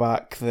kind of brought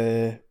back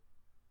the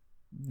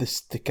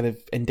kind of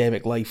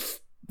endemic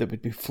life that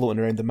would be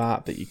floating around the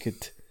map that you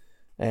could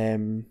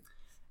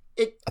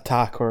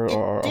attack or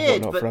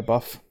whatnot for a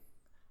buff.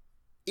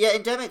 Yeah,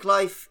 endemic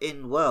life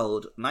in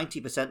World,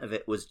 90% of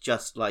it was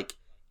just like,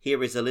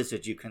 here is a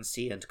lizard you can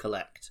see and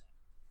collect.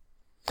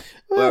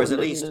 Whereas at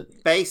least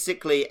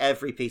basically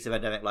every piece of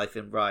endemic life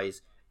in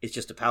Rise is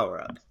just a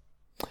power-up.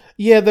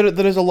 Yeah,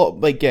 there is a lot.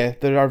 Like, yeah,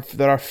 there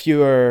are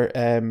fewer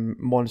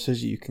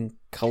monsters that you can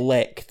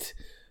collect.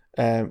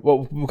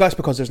 Well, that's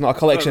because there's not a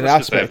collection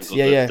aspect.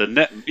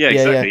 Exactly.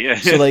 Yeah.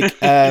 So like,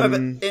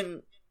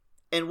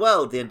 in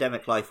World, the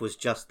endemic life was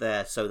just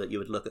there so that you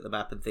would look at the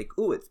map and think,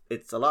 "Oh,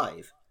 it's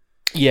alive."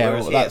 Yeah,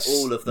 Whereas well, here, that's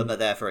all of them are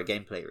there for a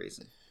gameplay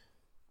reason.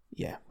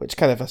 Yeah, which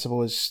kind of, I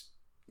suppose,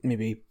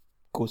 maybe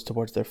goes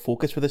towards their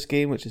focus for this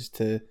game, which is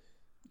to,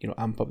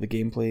 amp up the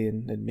gameplay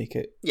and make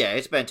it. Yeah,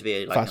 it's meant to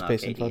be like an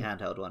fast-paced and arcade fun.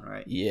 handheld one,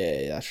 right?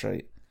 Yeah, that's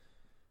right.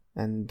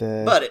 And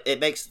but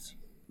it makes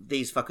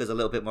these fuckers a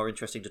little bit more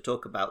interesting to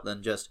talk about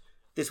than just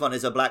this one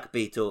is a black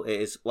beetle. It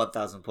is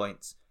 1,000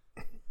 points.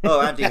 Oh,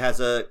 Andy has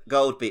a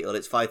gold beetle.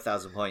 It's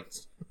 5,000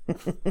 points.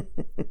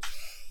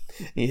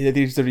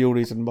 He's the real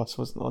reason Mus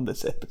wasn't on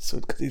this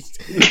episode because he's.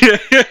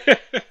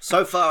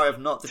 So far, I've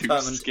not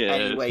determined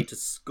scared. any way to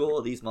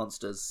score these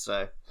monsters.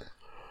 So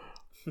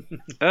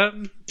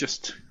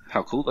just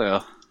how cool they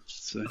are.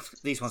 So,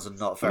 these ones are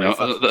not very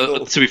fucking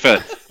cool. to be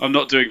fair, I'm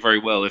not doing very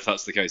well if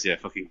that's the case. Yeah,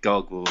 fucking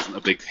Gargoyle wasn't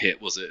a big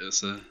hit, was it?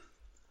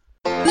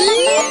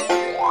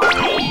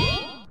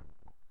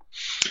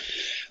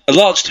 A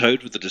large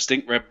toad with a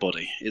distinct red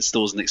body. It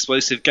stores an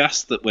explosive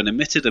gas that, when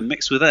emitted and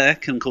mixed with air,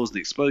 can cause an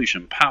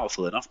explosion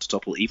powerful enough to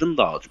topple even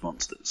large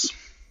monsters.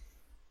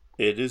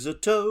 It is a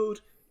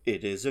toad.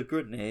 It is a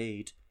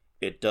grenade.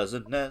 It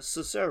doesn't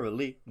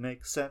necessarily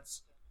make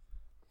sense.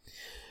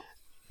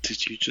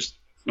 Did you just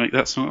make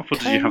that song up, or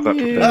did you have that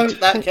No,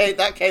 prepared?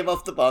 that came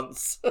off the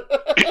bunts.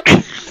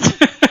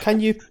 Can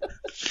you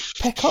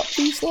pick up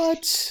these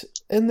lads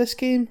in this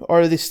game,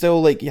 or are they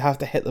still like you have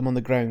to hit them on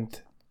the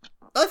ground?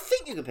 I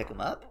think you can pick them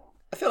up.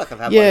 I feel like I've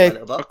had Yeah. one in my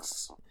little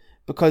box.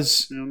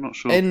 Because I'm not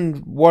sure.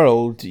 in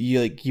World,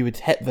 you would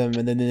hit them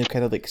and then they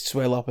kind of like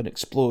swell up and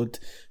explode,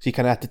 so you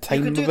kind of have to You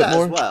time can them do a bit that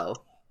more. as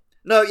well.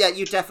 No, yeah,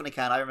 you definitely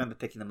can. I remember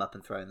picking them up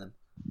and throwing them.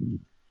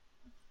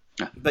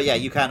 But yeah,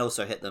 you can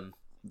also hit them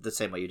the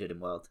same way you did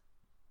in World.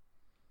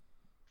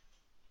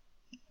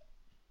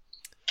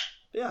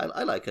 Yeah,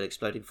 I like an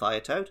exploding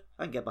fire toad.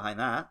 I can get behind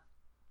that.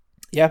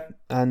 Yeah,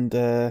 and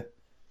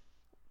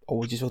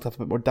always useful to have a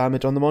bit more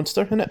damage on the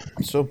monster,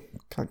 innit? So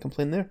can't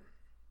complain there.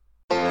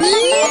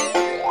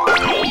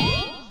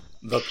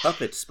 The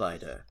puppet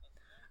spider.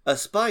 A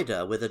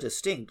spider with a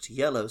distinct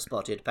yellow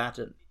spotted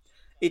pattern.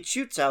 It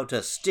shoots out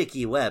a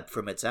sticky web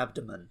from its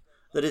abdomen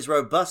that is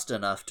robust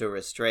enough to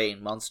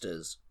restrain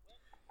monsters.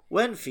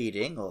 When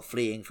feeding or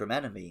fleeing from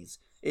enemies,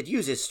 it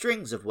uses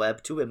strings of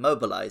web to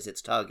immobilize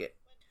its target.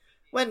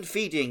 When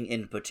feeding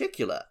in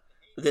particular,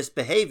 this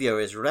behavior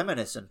is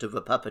reminiscent of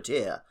a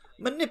puppeteer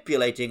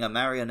manipulating a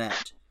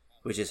marionette,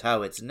 which is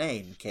how its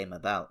name came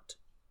about.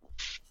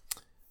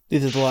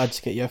 These are the lads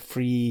get you a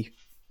free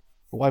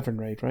wyvern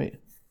ride, right?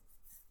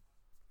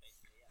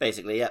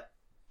 Basically, yeah.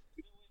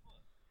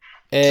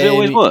 Does it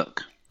always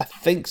work? I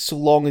think so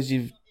long as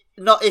you've...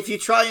 Not if you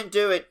try and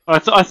do it. I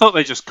thought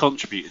they just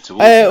contributed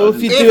towards it.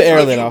 if you do it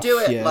early enough, if you do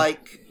it yeah.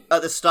 like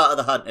at the start of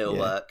the hunt, it'll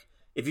Yeah. work.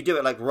 If you do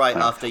it like right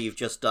after you've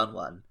just done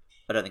one,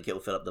 I don't think it'll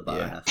fill up the bar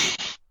Yeah.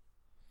 enough.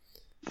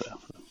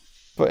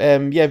 But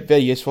yeah,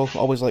 very useful.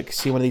 Always like to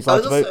see one of these I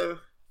was lads about. also...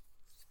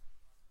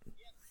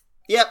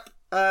 Yep.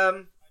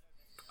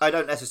 I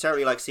don't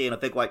necessarily like seeing a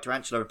big white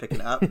tarantula and picking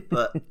it up,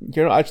 but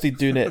You're not actually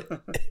doing it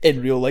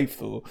in real life,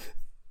 though.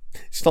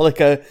 It's not like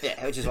a...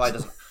 yeah, which is why it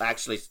doesn't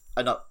actually.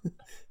 I don't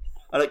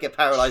get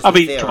paralysed. I with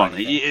mean, fear come or on,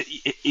 anything.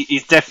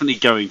 he's definitely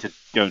going to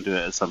go and do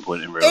it at some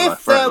point in real If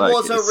life. Right? there Like,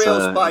 was a it's,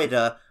 real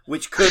spider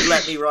which could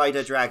let me ride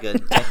a dragon,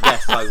 then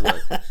yes, I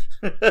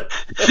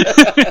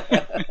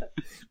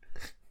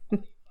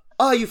would.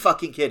 Are you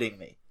fucking kidding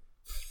me?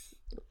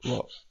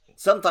 What?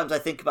 Sometimes I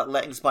think about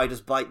letting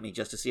spiders bite me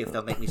just to see if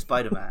they'll make me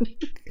Spider-Man.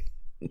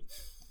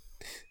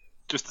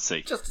 just to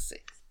see, Just to see.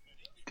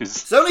 because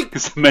It's only,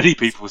 many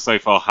people so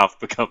far have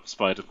become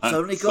Spider-Man. it's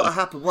only got to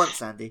happen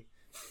once, Andy.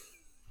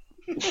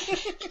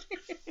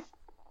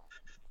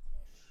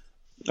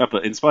 Yeah,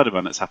 but in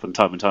Spider-Man, it's happened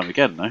time and time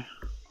again, no?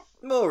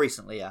 More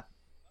recently, yeah.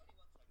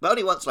 But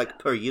only once, like,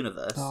 per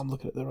universe. Oh, I'm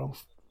looking at the wrong...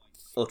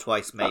 Or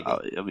twice, maybe.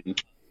 I mean,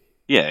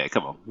 yeah,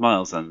 come on,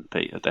 Miles and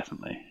Pete are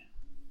definitely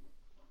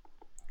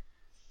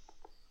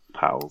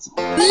pals.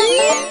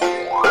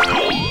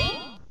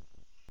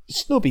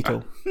 Snow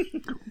beetle.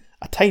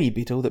 A tiny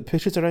beetle that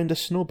pushes around a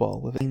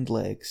snowball with hind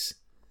legs.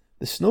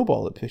 The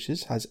snowball it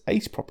pushes has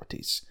ice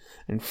properties,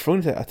 and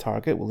thrown at a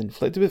target will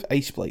inflict it with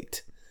ice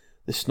blight.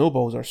 The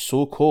snowballs are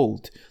so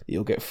cold that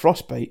you'll get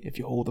frostbite if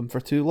you hold them for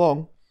too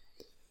long.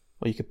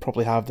 Or you could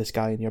probably have this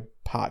guy in your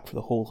pack for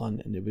the whole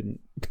hunt and it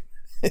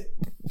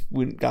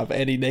wouldn't have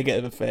any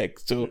negative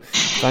effects. So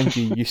thank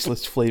you,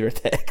 useless flavour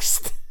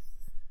text.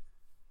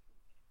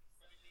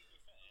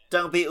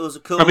 Dung beetles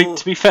are cool. I mean,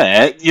 to be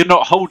fair, you're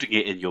not holding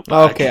it in your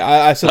bag. Okay,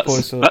 I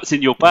suppose so. That's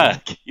in your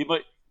bag.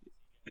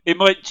 It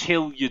might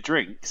chill your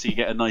drink, so you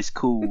get a nice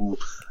cool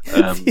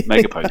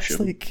mega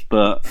potion. Like,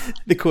 but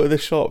they go to the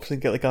shops and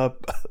get like a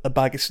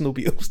bag of snow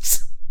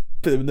beetles,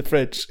 put them in the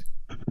fridge.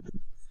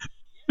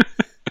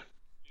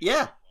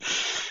 Yeah.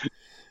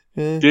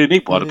 you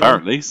need one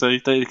apparently, so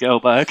they get a whole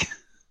bag.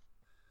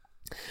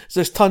 So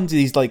there's tons of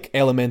these like I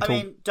elemental.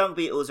 mean, dung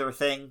beetles are a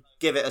thing.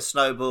 Give it a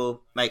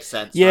snowball. Makes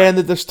sense. Yeah, right? and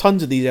there's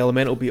tons of these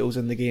elemental beetles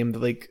in the game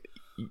that like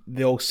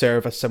they all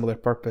serve a similar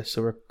purpose.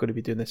 So we're going to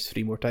be doing this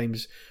 3 more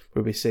times,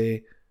 where we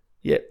say,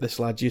 "Yep, this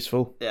lad's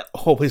useful." Yeah.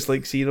 Always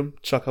like seeing him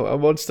chuck out a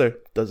monster.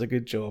 Does a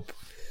good job.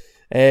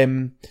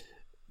 The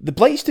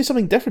blights do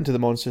something different to the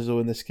monsters though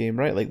in this game,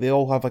 right? Like they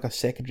all have like a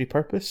secondary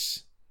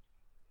purpose.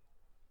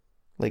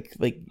 Like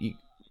you.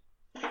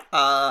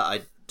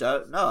 I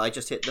don't know. I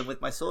just hit them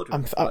with my sword.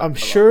 I'm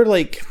sure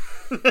like.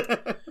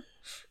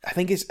 I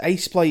think it's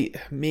ice blight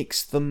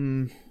makes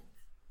them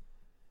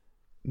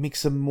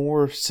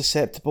more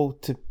susceptible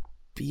to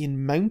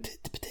being mounted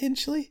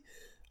potentially.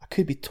 I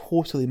could be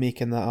totally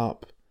making that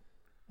up,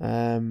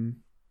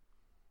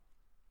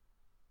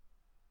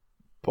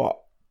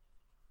 but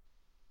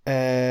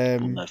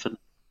Nothing.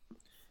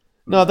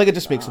 no, I think it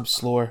just makes them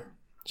slower.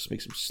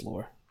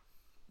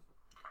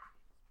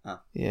 Oh.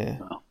 Yeah.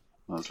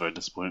 Well, that's very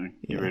disappointing.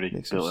 Yeah, You really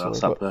makes built them us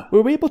slower. up there.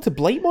 Were we able to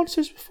blight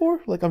monsters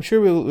before? Like, I'm sure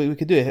we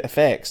could do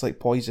effects like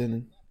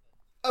poison.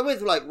 Oh,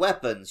 with like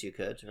weapons, you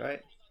could,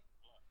 right?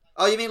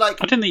 Oh, you mean like?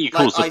 I didn't think you like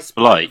called it ice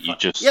blight. blight. You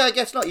just Yeah, I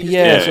guess not. You just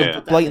Yeah, Yeah, so yeah.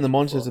 blighting the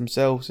monsters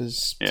themselves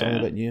is something Yeah.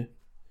 a bit new.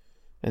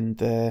 And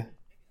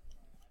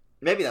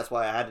Maybe that's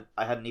why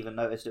I hadn't even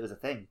noticed it was a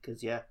thing.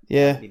 Because Yeah.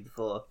 been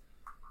before,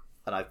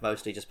 and I've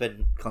mostly just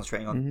been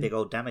concentrating on big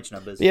old damage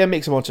numbers. yeah, it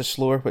makes the monster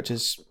slower, which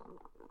is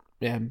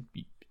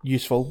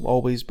useful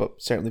always,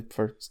 but certainly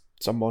for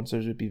some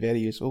monsters would be very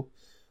useful,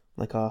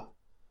 like a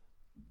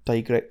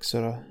Tigrex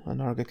or a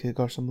Nargakug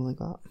or something like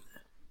that.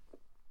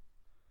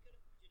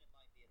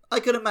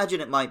 I could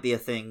imagine it might be a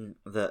thing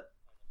that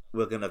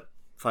we're gonna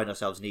find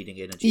ourselves needing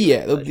in a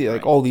Yeah, GW they'll be version,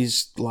 like right? all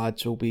these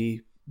lads will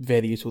be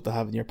very useful to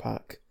have in your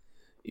pack,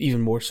 even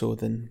more so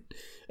than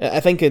I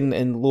think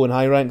in low and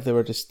high rank they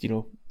were just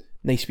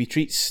nice wee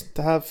treats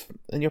to have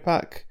in your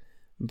pack,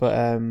 but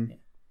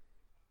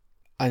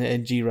and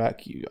in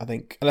G-Rack I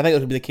think that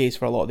would be the case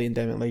for a lot of the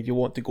endemic life. You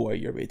want to go out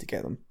your way to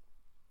get them.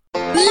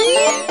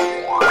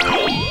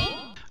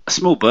 a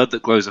small bird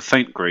that glows a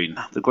faint green.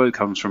 The glow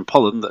comes from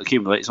pollen that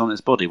accumulates on its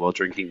body while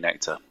drinking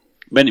nectar.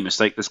 Many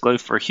mistake this glow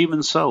for a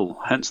human soul,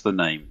 hence the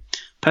name.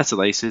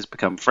 Petalaces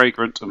become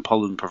fragrant, and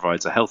pollen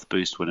provides a health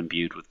boost when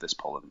imbued with this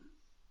pollen.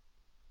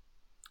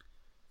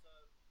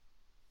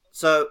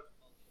 So,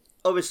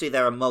 obviously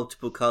there are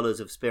multiple colours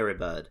of Spirit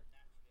Bird,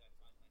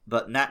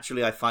 but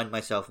naturally I find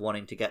myself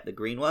wanting to get the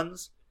green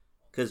ones,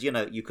 because, you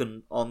know, you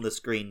can, on the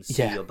screen,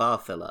 see Yeah. your bar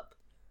fill up.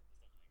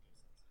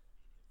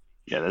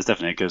 Yeah, there's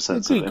definitely a good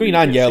sense Green, of green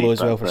and immediate yellow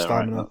as well for feedback there,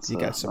 right? stamina. That's, You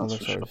get that's similar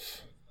for sort sure.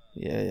 of.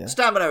 Yeah.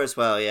 Stamina as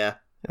well, I Yeah.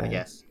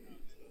 guess.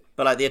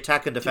 But like the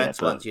attack and defense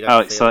Yeah, but ones, you don't how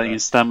feel exciting that.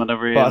 is stamina,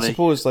 really? But I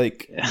suppose,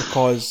 like,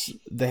 because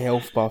the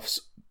health buffs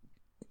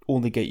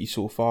only get you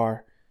so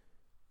far,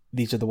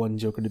 these are the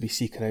ones you're going to be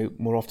seeking out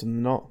more often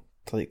than not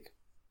to, like,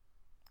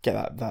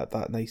 get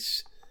that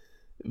nice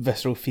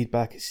visceral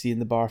feedback of seeing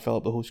the bar fill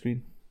up the whole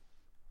screen.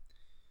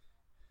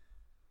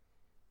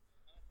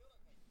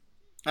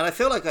 And I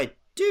feel like I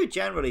do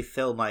generally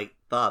fill my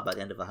bar by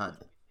the end of a hunt.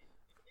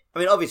 I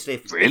mean,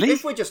 obviously, Really?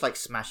 if we're just like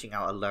smashing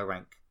out a low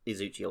rank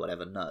Izuchi or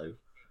whatever, no.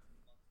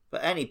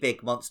 But any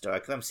big monster,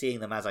 because I'm seeing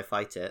them as I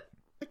fight it,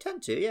 I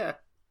tend to, yeah.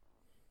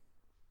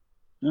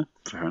 Yeah,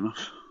 fair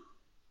enough.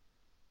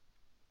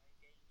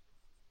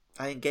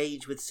 I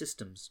engage with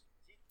systems.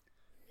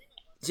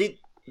 See,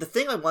 the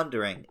thing I'm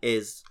wondering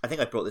is, I think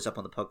I brought this up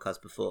on the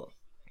podcast before.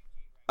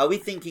 Are we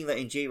thinking that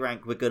in G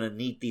rank we're going to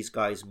need these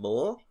guys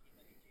more?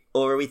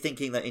 Or are we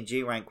thinking that in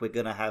G rank we're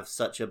going to have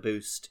such a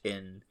boost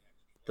in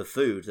the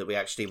food that we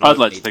actually won't I'd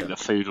like to need think them?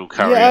 the food will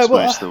carry Yeah, us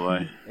well, most of the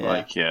way. yeah.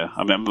 Like, yeah.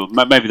 I mean,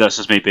 maybe that's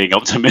just me being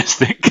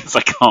optimistic because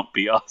I can't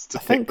be asked to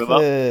I pick think them up.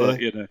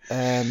 But, you know.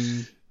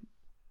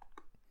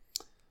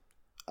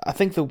 I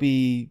think they'll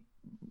be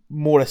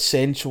more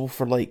essential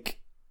for, like,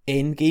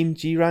 end game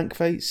G rank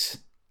fights.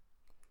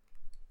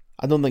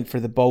 I don't think for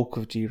the bulk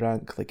of G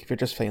rank, like if you're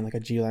just fighting like a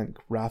G rank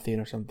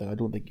Rathian or something, I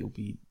don't think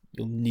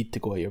you'll need to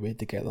go out your way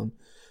to get them.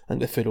 I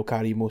think the food will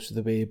carry you most of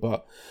the way,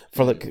 but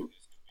for like,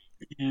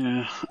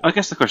 Yeah, I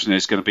guess the question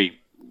is going to be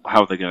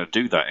how they're going to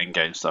do that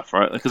in-game stuff,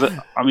 right? Because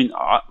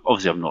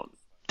obviously I'm not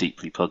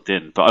deeply plugged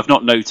in, but I've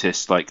not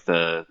noticed like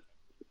the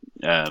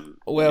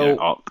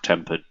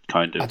arc-tempered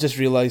kind of. I just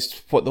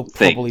realised what they'll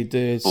thing. probably do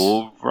is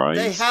All right.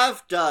 They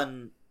have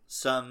done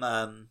some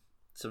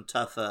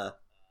tougher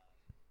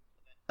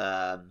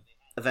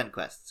event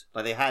quests.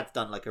 Like they had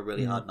done like a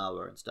really hard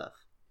Nawa and stuff.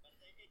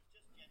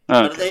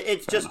 But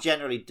it's just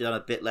generally done a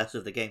bit less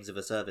of the games of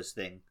a service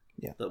thing.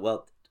 Yeah. That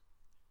well.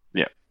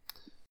 Yeah.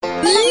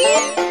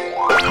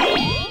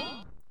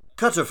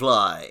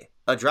 Cutterfly,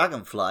 a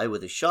dragonfly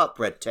with a sharp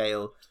red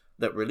tail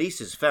that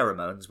releases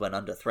pheromones when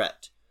under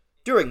threat.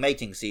 During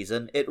mating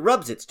season, it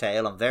rubs its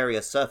tail on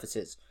various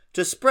surfaces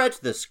to spread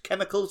this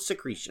chemical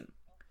secretion.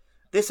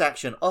 This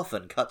action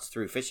often cuts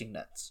through fishing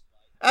nets.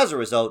 As a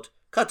result,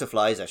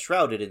 cutterflies are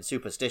shrouded in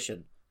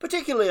superstition,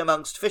 particularly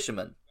amongst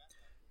fishermen.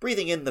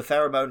 Breathing in the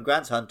pheromone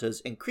grants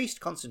hunters increased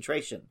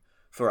concentration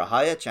for a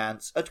higher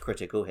chance at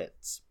critical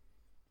hits.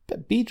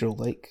 bit Beedrill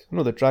like. I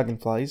know they're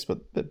dragonflies, but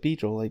a bit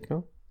Beedrill like,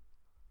 no?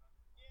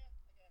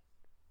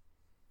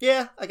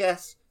 Yeah, I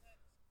guess.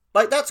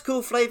 Like, that's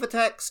cool flavor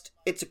text.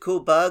 It's a cool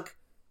bug.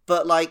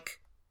 But,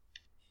 like...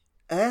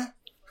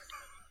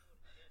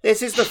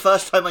 This is the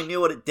first time I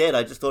knew what it did.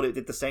 I just thought it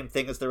did the same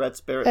thing as the Red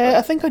Spirit bug.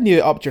 I think I knew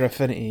it upped your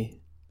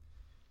affinity,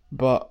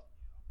 but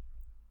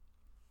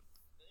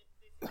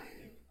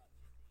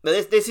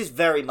But this is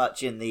very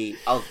much in the...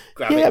 I'll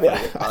grab Yeah, it but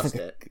and get I past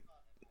think- it.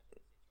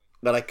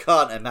 But I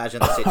can't imagine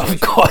the situation.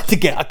 I've got to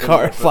get a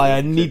cutterfly. I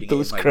Including need it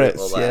those in my whip or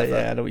crits. Yeah, whatever.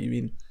 yeah, I know what you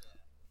mean.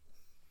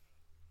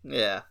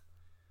 Yeah.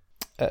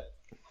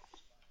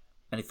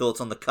 Any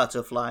thoughts on the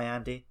cutterfly,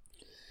 Andy?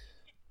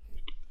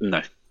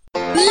 No.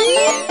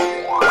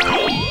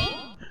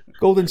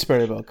 Golden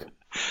Spiribug.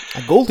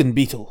 A golden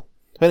beetle.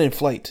 When in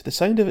flight, the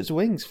sound of its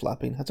wings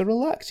flapping has a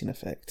relaxing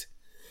effect.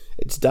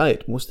 Its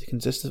diet mostly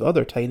consists of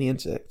other tiny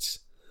insects.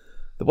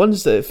 The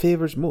ones that it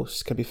favours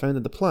most can be found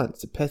in the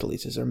plants that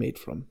petalaces are made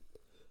from.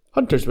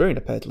 Hunters wearing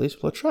a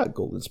petalase will attract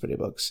golden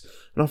spiribugs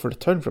and offer to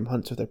turn from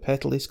hunts with their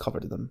petalase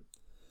covered in them.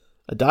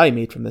 A dye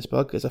made from this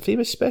bug is a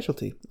famous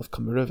specialty of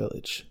Kamura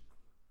Village.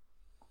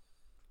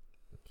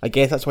 I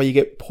guess that's why you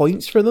get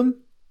points for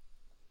them,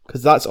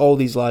 because that's all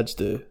these lads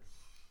do.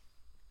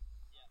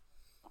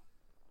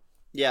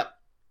 Yeah.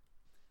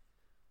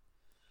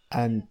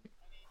 And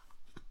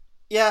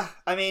Yeah,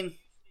 I mean...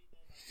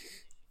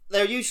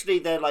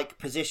 They're like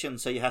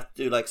positioned so you have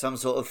to do like some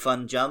sort of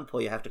fun jump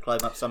or you have to climb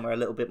up somewhere a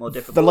little bit more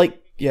difficult. they're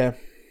like, yeah,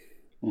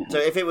 So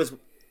if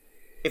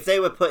they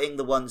were putting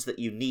the ones that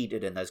you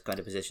needed in those kind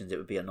of positions, it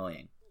would be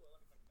annoying.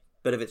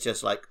 But if it's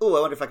just like, oh,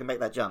 I wonder if I can make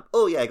that jump.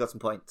 Oh yeah, I got some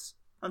points.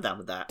 I'm down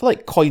with that. they're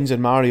like coins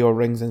in Mario or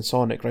rings in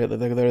Sonic, right? Like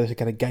they're there to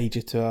kind of guide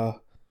you to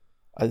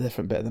a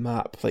different bit of the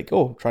map. Like,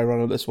 oh, try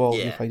running up this wall and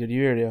you Yeah. find a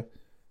new area.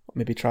 Or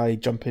maybe try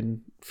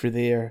jumping through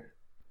the air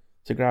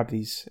to grab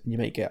these, and you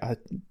might get a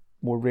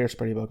more rare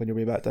Spiribug on your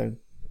way back down.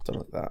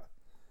 Something like that.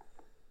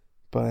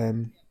 But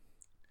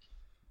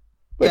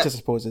which Yeah. I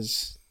suppose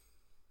is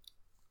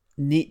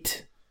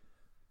neat,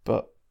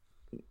 but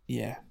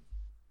yeah,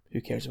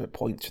 who cares about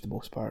points for the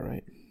most part,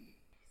 right?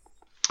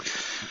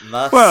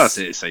 Must. Well, that's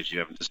it. It saves you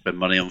having to spend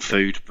money on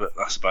food, but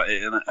that's about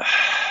it, isn't it?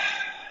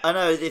 I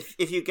know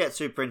if you get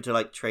super into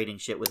like trading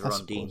shit with I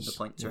Rondine, the suppose,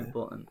 points are yeah.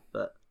 important.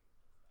 But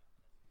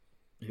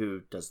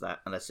who does that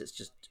unless it's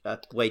just a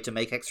way to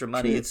make extra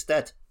money True.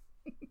 instead.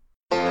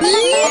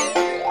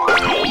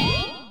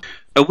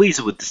 A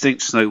weasel with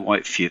distinct snow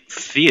white fear.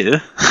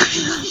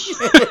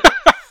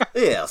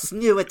 Yes,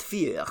 new at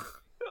fear.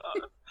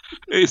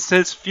 It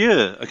says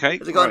fear. Okay.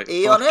 Has it got Right, an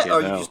E on it, fucking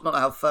or you hell. just not know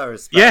how fur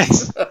is spelled?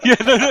 Yes. Yeah.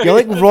 No. You're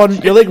like Ron.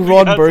 You're like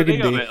Ron It has an E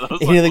on Burgundy. it. I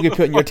was Anything like, you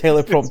put in your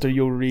teleprompter,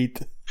 you'll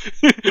read.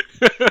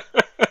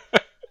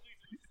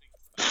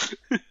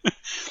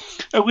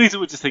 A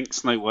weasel with distinct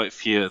snow white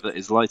fear that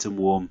is light and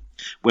warm.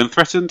 When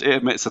threatened,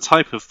 it emits a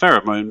type of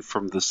pheromone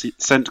from the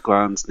scent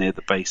glands near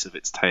the base of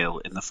its tail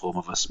in the form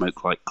of a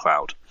smoke-like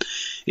cloud.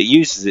 It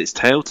uses its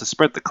tail to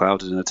spread the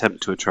cloud in an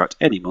attempt to attract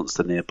any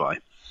monster nearby.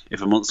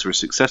 If a monster is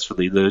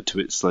successfully lured to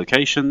its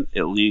location,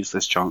 it will use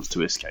this chance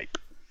to escape.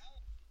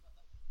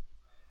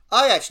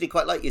 I actually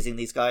quite like using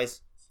these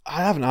guys.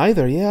 I haven't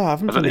either. Yeah, I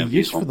haven't I don't found a think I've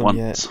use used for one them once.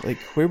 yet. Like,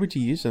 where would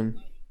you use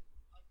them?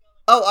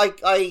 Oh,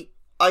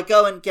 I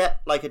go and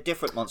get like a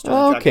different monster.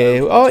 and drag it Okay.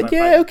 over Oh, onto my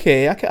yeah. plane.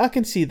 Okay. I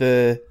can see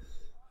the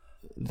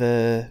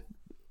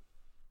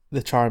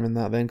charm in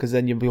that then, because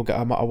then you'll get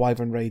a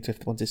wyvern ride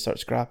if once they start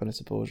scrapping, I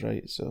suppose,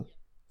 right? So,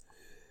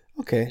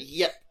 okay.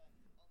 Yep.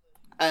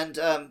 And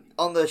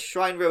on the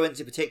Shrine Ruins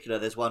in particular,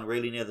 there's one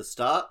really near the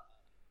start.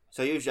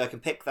 So usually I can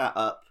pick that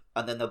up,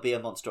 and then there'll be a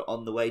monster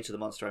on the way to the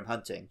monster I'm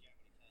hunting.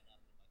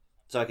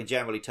 So I can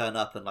generally turn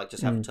up and like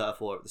just have a turf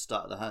war at the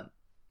start of the hunt.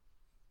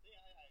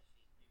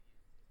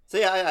 So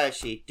yeah, I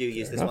actually do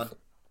use this enough. one.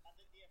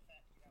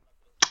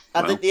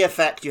 And Well, the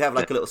effect, you have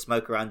like a little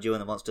smoke around you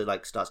and the monster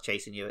like starts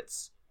chasing you.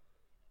 It's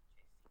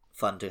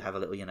fun to have a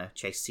little,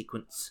 chase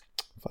sequence.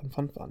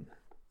 Fun.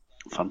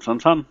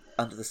 Fun.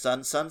 Under the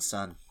sun,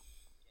 sun.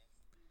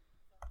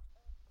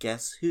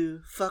 Guess who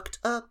fucked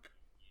up?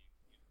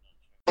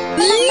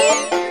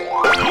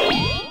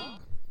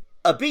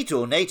 A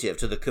beetle native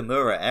to the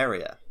Kimura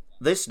area.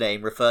 This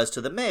name refers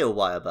to the male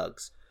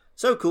wirebugs,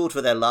 so called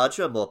for their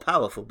larger, more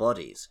powerful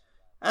bodies.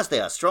 As they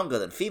are stronger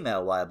than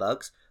female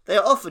wirebugs, they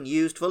are often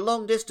used for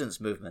long-distance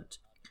movement,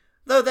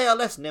 though they are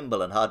less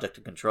nimble and harder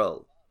to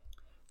control.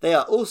 They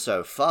are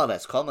also far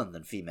less common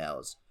than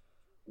females.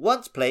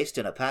 Once placed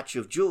in a patch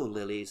of jewel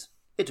lilies,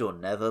 it will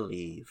never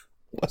leave.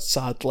 What a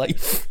sad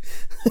life.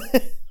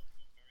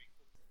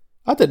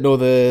 I didn't know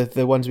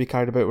the ones we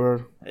cared about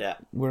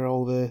were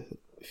all the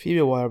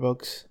female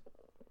wirebugs.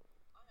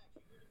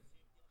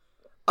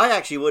 I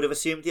actually would have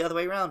assumed the other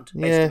way around,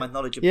 based Yeah. on my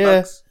knowledge of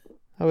Yeah. bugs.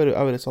 I would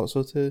have thought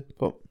so too.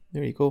 But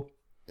there you go.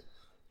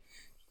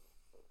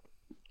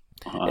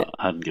 I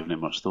hadn't given it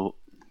much thought.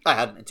 I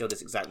hadn't until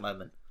this exact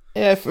moment.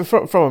 Yeah,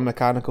 from a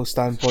mechanical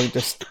standpoint,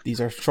 just these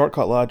are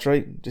shortcut lads,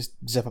 right? Just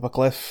zip up a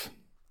cliff.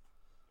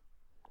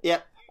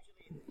 Yep.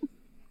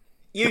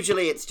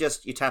 Usually it's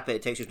just you tap it,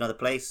 it takes you to another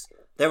place.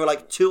 There were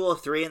like 2 or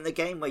 3 in the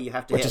game where you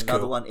have to Which hit is another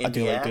cool. one in I do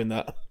the like air. doing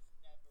that.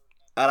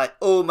 And I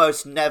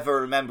almost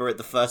never remember it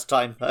the first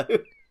time though.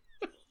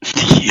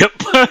 Yep.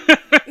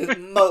 There's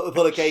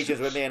multiple occasions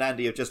where me and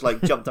Andy have just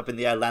like jumped up in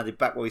the air, landed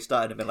back where we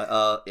started and been like,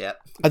 oh yeah.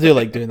 I do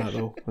like doing that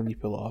though, when you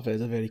pull it off.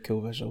 It's a very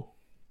cool visual.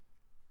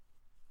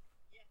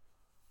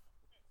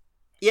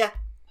 Yeah.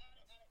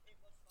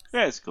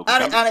 Yeah, it's cool.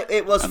 And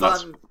it was And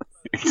that's fun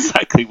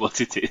exactly what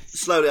it is.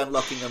 slowly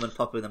unlocking them and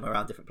popping them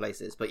around different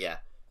places. But yeah.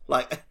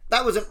 Like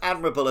that was an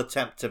admirable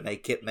attempt to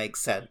make it make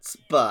sense,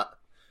 but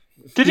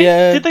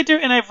Did they do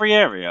it in every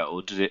area,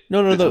 or did it?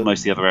 No, did most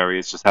of the other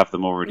areas just have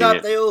them already? no,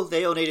 in?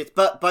 they all needed.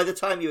 But by the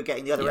time you were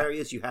getting the other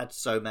areas, you had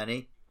so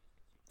many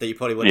that you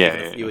probably wouldn't.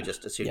 Yeah, You were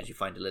just as soon as you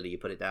find a lily, you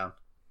put it down.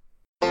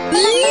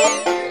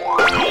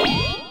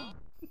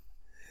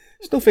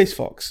 Snowface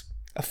Fox.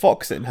 A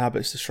fox that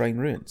inhabits the Shrine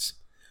Ruins.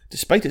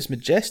 Despite its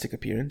majestic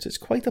appearance, it's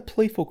quite a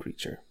playful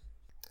creature.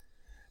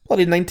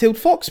 Bloody nine-tailed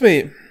fox,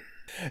 mate.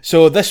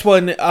 So this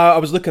one, I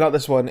was looking at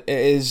this one. It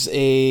is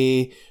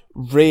a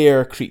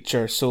rare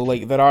creature. So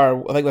like I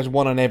think there's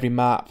one on every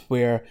map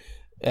where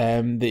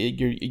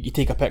you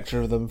take a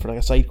picture of them for like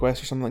a side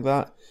quest or something like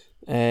that.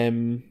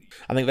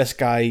 I think this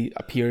guy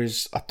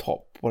appears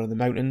atop one of the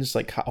mountains,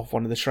 like off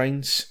one of the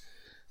shrines.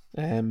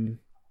 I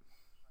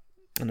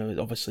know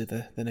obviously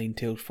the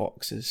nine-tailed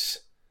fox is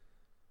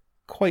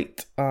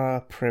quite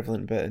a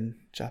prevalent bit in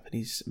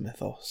Japanese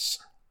mythos.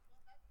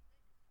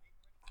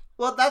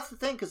 Well, that's the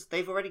thing, because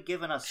they've already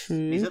given us True.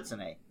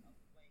 Mizutsune.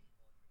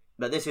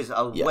 But this is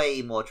a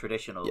way more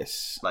traditional,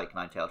 like,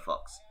 nine-tailed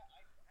fox.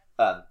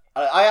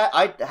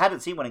 I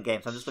hadn't seen one in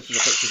games, I'm just looking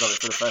at pictures of it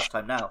for the first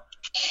time now.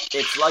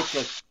 It's like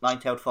a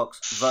nine-tailed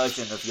fox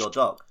version of your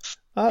dog.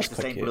 That's It's the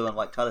quite same cute. blue and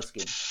white colour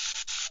scheme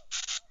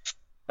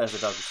as the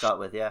dog you start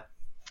with, yeah.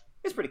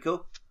 It's pretty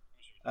cool.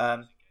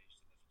 Like,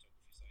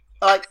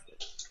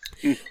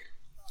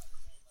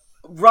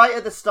 right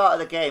at the start of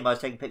the game, I was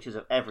taking pictures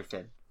of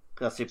everything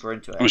because I was super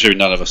into it. I'm sure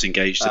none of us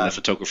engaged in the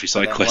photography And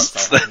side then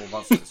quests. once I had more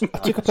monsters, I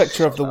took a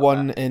picture of the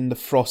one in the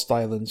Frost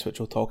Islands, which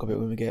we'll talk about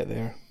when we get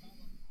there.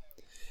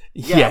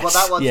 Yeah, well,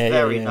 that one's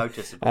very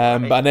noticeable. Right?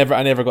 But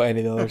I never got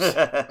any of the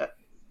others.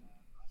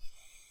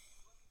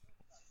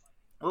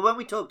 Well, when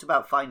we talked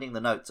about finding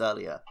the notes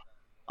earlier,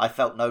 I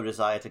felt no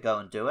desire to go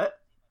and do it.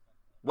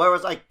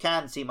 Whereas I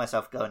can see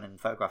myself going and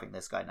photographing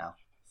this guy now.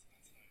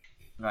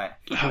 Right.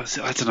 I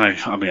don't know.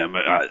 I mean,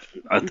 I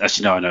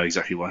actually now I know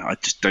exactly why. I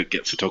just don't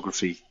get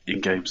photography in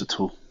games at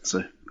all. So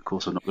of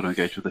course I'm not going to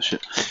engage with this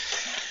shit.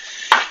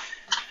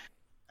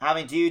 I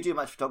mean, do you do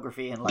much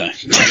photography in No.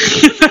 life?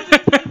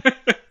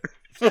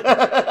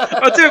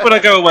 I do it when I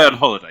go away on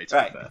holiday, to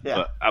Right, be fair. yeah.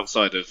 But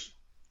outside of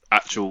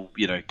actual,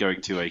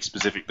 going to a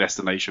specific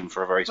destination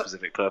for a very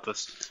specific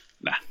purpose,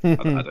 nah, I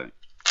don't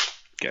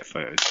get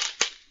photos.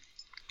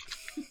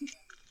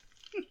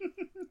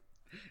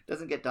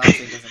 Doesn't get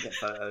dancing, doesn't get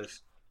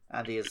photos.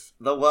 Andy is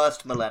the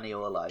worst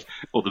millennial alive.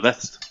 Or the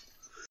best.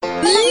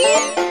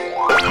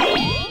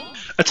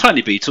 A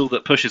tiny beetle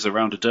that pushes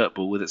around a dirt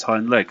ball with its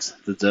hind legs.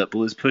 The dirt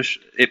ball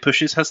it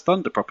pushes has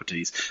thunder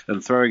properties,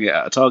 and throwing it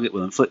at a target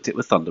will inflict it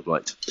with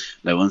thunderblight.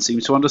 No one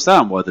seems to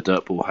understand why the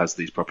dirt ball has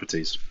these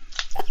properties.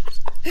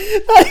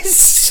 That is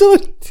so.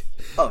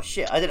 Oh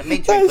shit! I didn't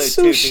mean to include That's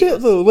so two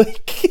shit beetles. though.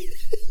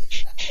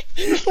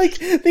 Like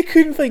they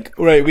couldn't think.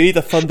 Right, we need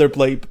a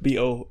thunderblight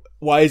beetle.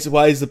 Why is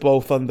the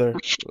ball thunder?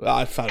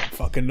 I don't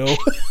fucking know.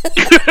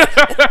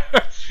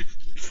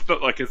 It's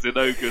not like a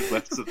Zenogre's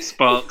left some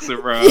sparks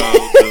around.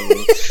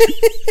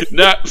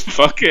 Nah,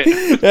 fuck it.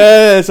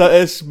 Yeah,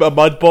 it's a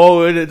mud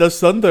ball and it does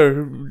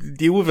thunder.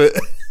 Deal with it.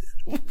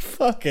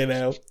 Fucking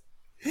hell.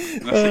 I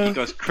think you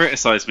guys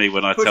criticise me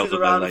when I tell Pushes them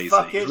they're around lazy.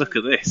 fucking- Look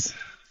at this.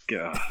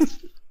 God.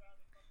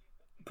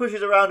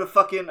 Pushes around a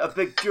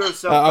big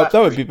Duracell That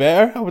battery. would be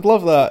better. I would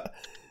love that.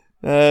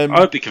 I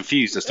would be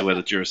confused as to where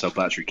the Duracell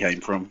battery came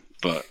from,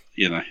 but,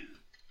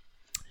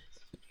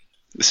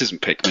 this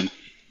isn't Pikmin.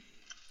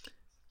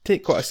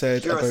 Take what I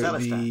said about Duracell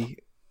the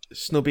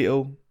snow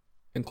beetle,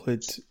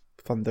 include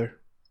thunder.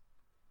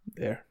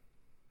 There.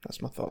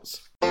 That's my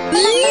thoughts.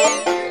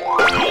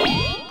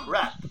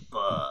 Crap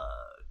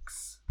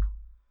bugs.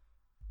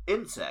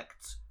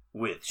 Insects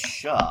with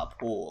sharp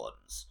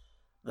horns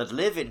that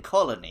live in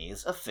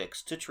colonies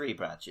affixed to tree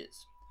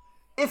branches.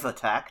 If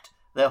attacked,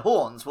 their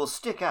horns will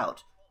stick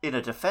out in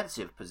a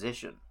defensive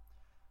position.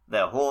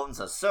 Their horns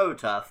are so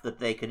tough that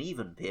they can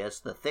even pierce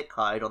the thick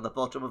hide on the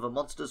bottom of a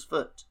monster's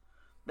foot.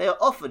 They are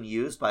often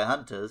used by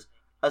hunters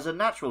as a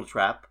natural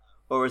trap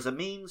or as a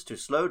means to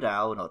slow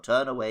down or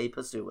turn away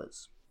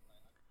pursuers.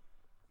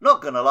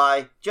 Not gonna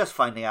lie, just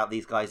finding out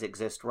these guys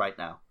exist right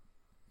now.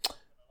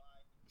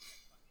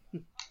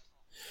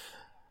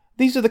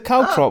 These are the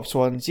Caltrops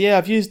ones. Yeah,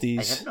 I've used I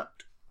these. have not.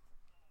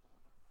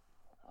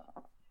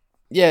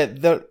 Yeah,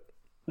 they're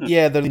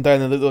laying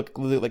down and they look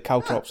like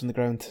Caltrops on the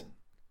ground.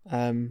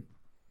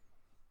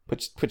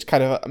 Which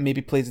kind of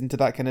maybe plays into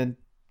that kind of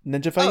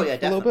ninja fight Oh yeah,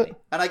 a little definitely.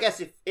 bit. And I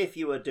guess if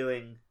you were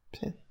doing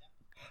Yeah.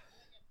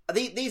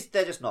 these,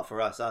 they're just not for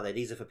us, are they?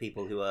 These are for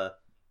people who are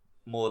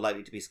more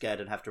likely to be scared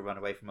and have to run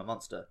away from a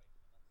monster.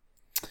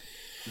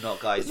 Not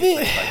guys who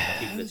play like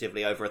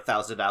cumulatively over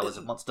 1,000 hours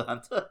of Monster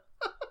Hunter.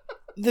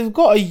 They've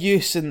got a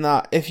use in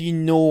that if you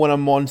know when a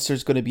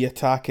monster's going to be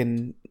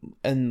attacking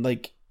and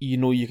like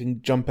you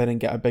can jump in and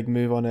get a big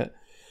move on it.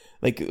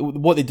 Like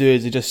what they do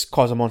is they just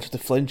cause a monster to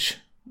flinch.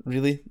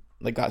 Really,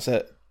 like that's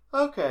it.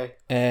 Okay.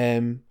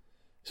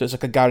 So it's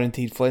like a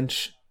guaranteed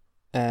flinch.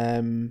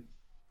 So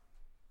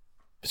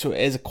it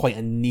is quite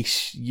a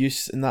niche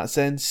use in that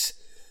sense.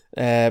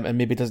 And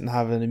maybe doesn't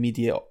have an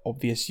immediate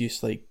obvious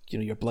use like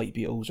your blight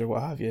beetles or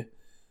what have you.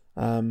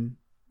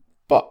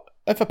 But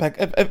if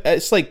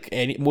it's like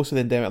most of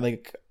the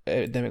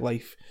endemic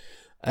life,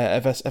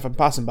 if I'm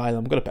passing by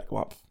them, I'm gonna pick them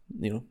up.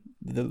 They at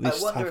I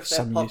least wonder have if they're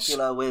some use.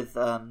 popular with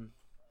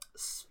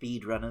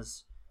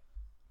speedrunners.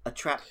 A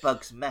trap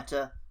bug's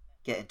meta.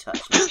 Get in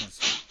touch,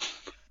 listeners.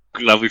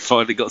 Glad we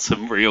finally got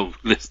some real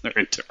listener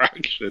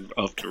interaction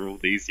after all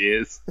these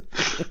years.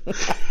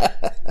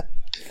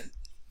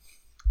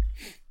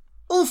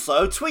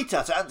 Also, tweet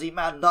at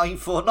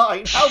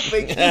AndyMan949 how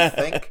big you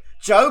think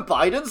Joe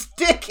Biden's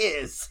dick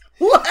is.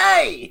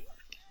 Way!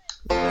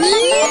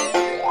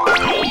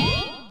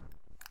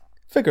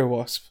 Figure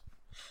wasp.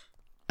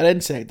 An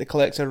insect that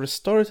collects a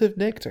restorative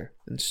nectar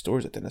and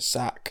stores it in a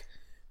sac.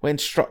 When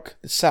struck,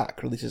 the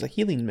sac releases a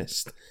healing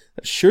mist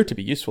that's sure to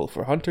be useful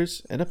for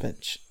hunters in a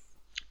pinch.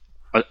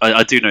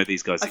 I do know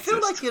these guys I exist.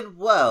 feel like in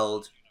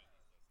World,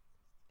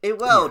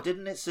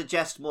 didn't it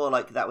suggest more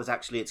like that was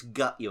actually its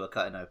gut you were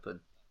cutting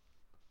open?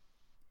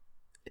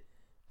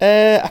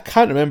 I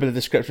can't remember the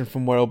description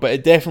from World, but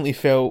it definitely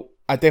felt.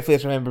 I definitely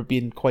have to remember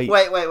being quite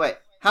Wait.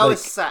 How is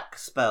Like- sack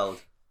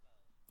spelled?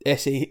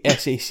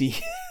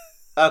 SAC.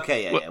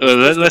 Okay, yeah. Well,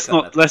 We're let's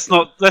still not trust the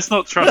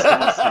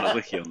Monster Hunter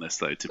wiki on this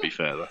though. To be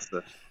fair, that's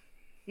the.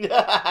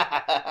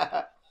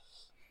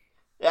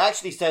 It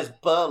actually says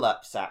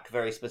burlap sack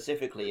very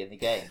specifically in the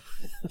game.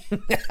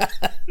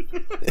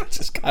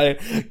 Just carry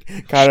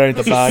around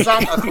the This is bag.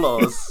 Santa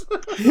Claus.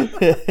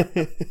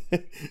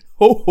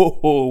 Ho ho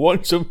ho!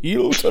 Want some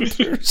heroes,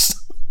 hunters?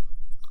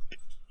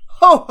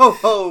 Ho ho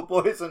ho,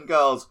 boys and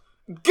girls!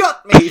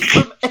 Gut me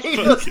from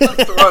anus to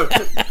throat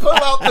and pull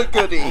out the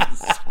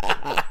goodies.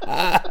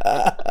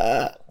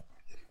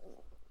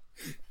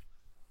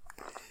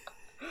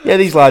 Yeah,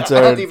 these lads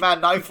are.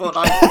 Handyman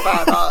 949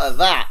 fan art of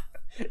that,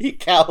 you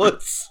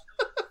cowards.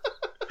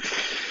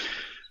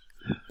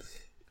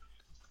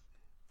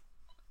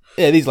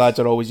 Yeah, these lads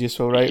are always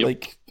useful, right? Yep.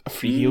 Like a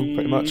free heal,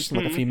 pretty much,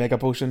 like a free mega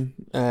potion.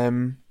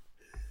 And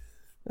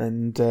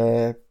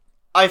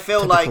I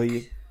feel typically-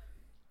 like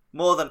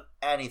more than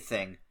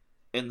anything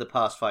in the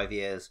past 5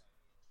 years,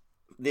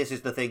 this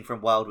is the thing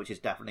from WoW which is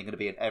definitely going to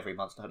be in every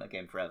Monster Hunter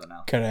game forever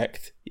now.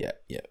 correct. Yeah.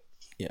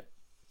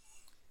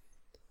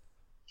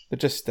 They're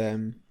just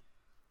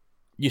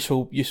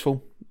useful.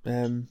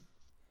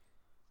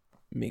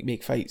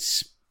 Make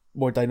fights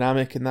more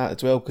dynamic in that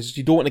as well, because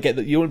you don't want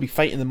to be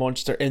fighting the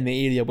monster in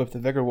the area with the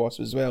Vigor Wasp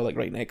as well, like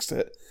right next to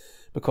it,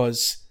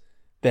 because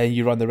then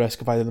you run the risk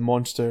of either the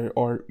monster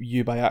or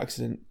you by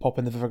accident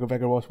popping the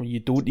Vigor Wasp when you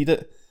don't need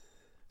it.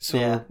 So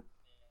Yeah.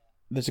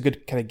 there's a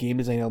good kind of game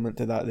design element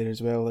to that there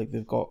as well. Like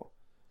they've got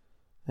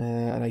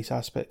a nice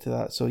aspect to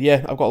that. So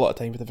yeah, I've got a lot of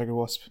time for the Vigor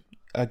Wasp.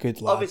 A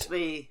good lad.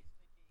 Obviously,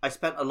 I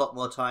spent a lot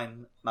more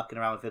time mucking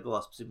around with Vigor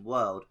Wasps in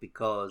World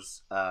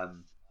because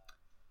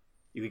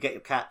you could get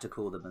your cat to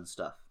call them and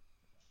stuff.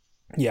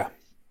 Yeah.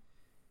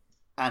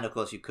 And of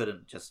course, you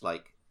couldn't just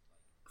like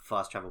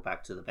fast travel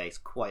back to the base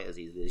quite as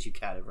easily as you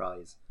can in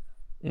Rise.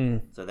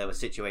 So there were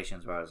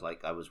situations where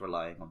I was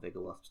relying on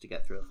Vigor Wasps to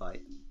get through a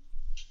fight.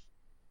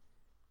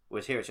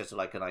 Whereas here it's just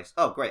like a nice,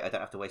 oh great, I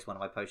don't have to waste one of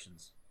my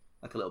potions.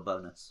 Like a little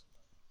bonus.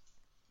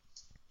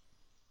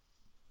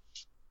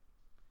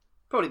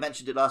 Probably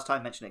mentioned it last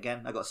time, mention it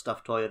again. I got a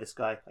stuffed toy of this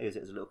guy. I use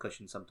it as a little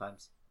cushion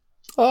sometimes.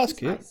 Oh, that's It's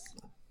cute. nice.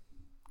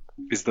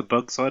 Is the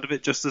bug side of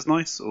it just as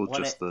nice, or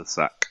When just it- the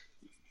sack?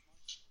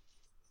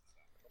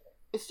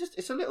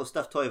 It's a little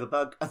stuffed toy of a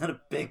bug and then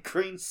a big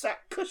green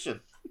sack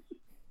cushion.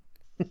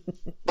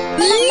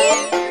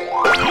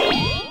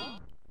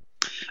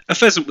 A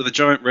pheasant with a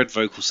giant red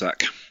vocal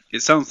sac.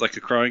 It sounds like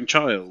a crying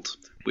child,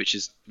 which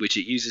it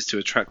uses to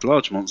attract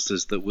large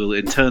monsters that will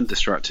in turn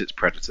distract its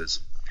predators.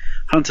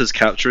 Hunters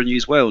capture and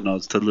use whale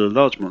nods to lure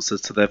large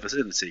monsters to their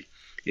vicinity.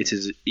 It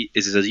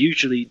is a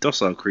usually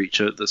docile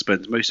creature that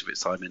spends most of its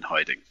time in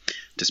hiding.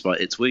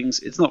 Despite its wings,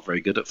 it's not very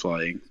good at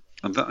flying.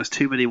 And that is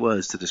too many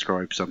words to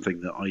describe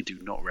something that I do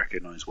not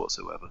recognise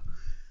whatsoever.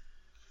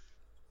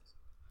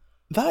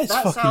 That is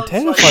That fucking sounds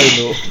terrifying,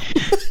 though.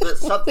 But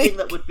something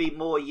that would be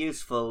more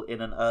useful in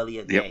an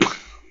earlier game.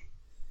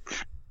 Yep.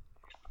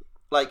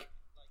 Like,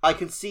 I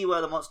can see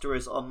where the monster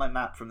is on my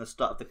map from the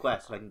start of the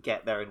quest, and I can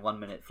get there in 1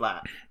 minute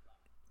flat.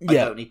 I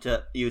Yeah. don't need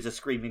to use a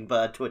screaming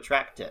bird to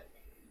attract it.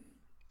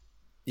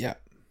 Yeah.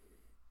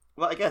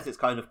 Well, I guess it's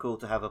kind of cool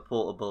to have a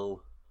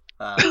portable...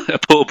 A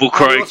portable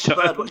crying what's the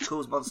bird child. what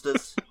calls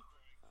monsters?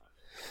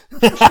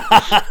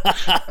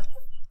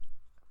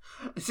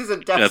 This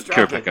isn't Death Yeah,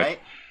 Stranding, Kurapika. mate.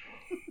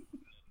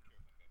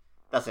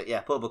 That's it,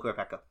 yeah, portable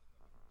Kurapika.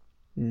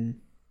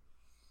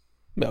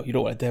 Well, you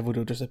don't want a devil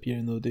to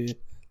disappear, though, do you?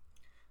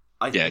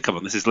 Yeah, come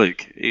on, this is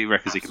Luke. He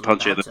reckons he can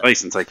punch you in the Absolute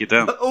face and take you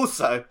down. But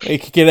also, He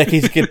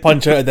could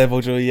punch out a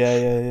devil, Joe.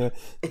 Yeah.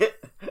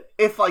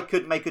 if I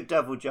could make a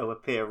Devil Joe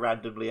appear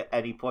randomly at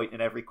any point in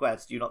every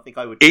quest, do you not think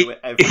I would do it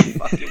every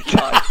fucking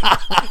time?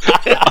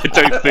 I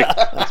don't think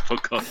this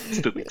podcast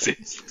still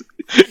exists.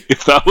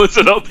 If that was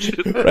an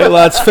option. Right,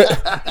 lads.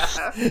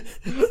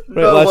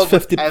 No lads. one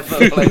 50. would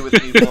ever play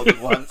with me more than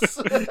once.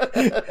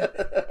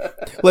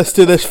 Let's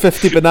do this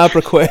 50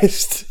 Banabra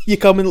quest. You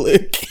come and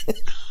look.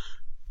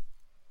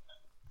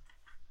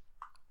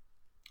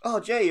 Oh,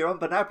 Jay, you're on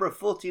Banabra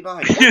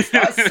 49. What's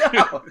that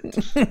sound?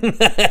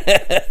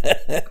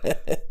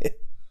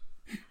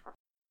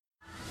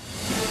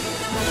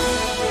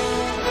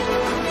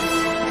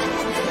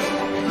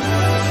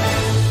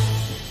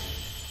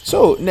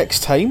 So,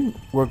 next time,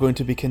 we're going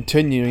to be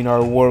continuing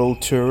our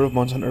world tour of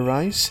Monster Hunter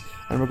Rise,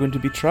 and we're going to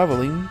be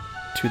travelling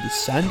to the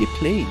Sandy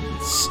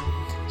Plains.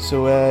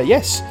 So,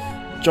 yes,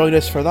 join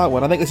us for that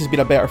one. I think this has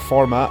been a better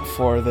format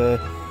for the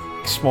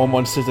Small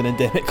Monsters and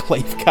Endemic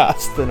Life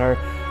cast than our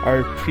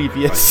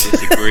previous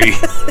Disagree.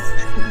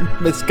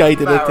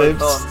 misguided Marathon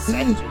attempts.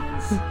 sessions.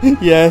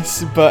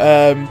 Yes,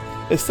 but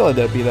it still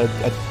ended up being a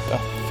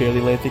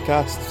fairly lengthy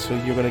cast, so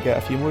you're going to get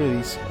a few more of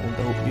these, and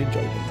I hope you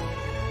enjoy them.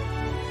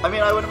 I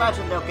mean, I would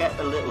imagine they'll get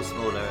a little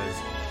smaller as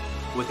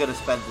we're going to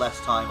spend less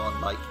time on,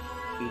 like,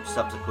 each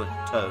subsequent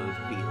toad,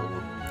 beetle,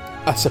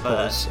 I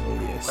suppose. So,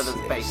 yes, but it's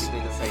yes. basically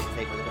the same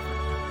thing with a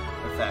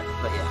different effect.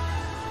 But yeah.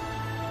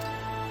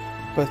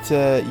 But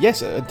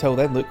yes, until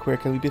then, look, where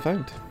can we be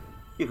found?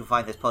 You can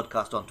find this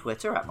podcast on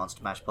Twitter at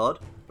Monster Mash Pod.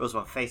 We're also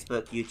on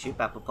Facebook, YouTube,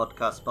 Apple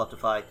Podcasts,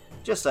 Spotify.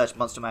 Just search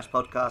Monster Mash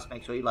Podcast.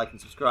 Make sure you like and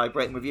subscribe,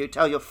 rate and review,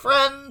 tell your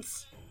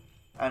friends.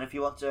 And if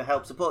you want to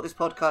help support this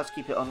podcast,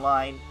 keep it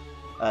online.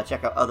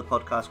 Check out other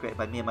podcasts created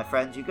by me and my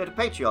friends. You can go to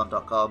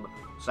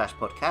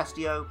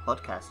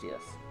patreon.com/podcastio.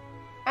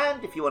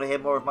 And if you want to hear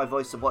more of my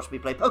voice and watch me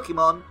play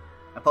Pokemon,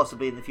 and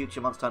possibly in the future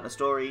Monster Hunter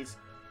stories,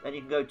 then you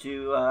can go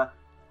to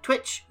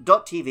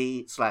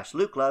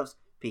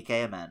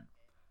twitch.tv/LukeLovesPKMN.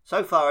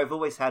 So far, I've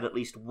always had at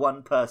least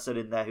one person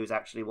in there who's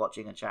actually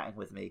watching and chatting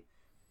with me.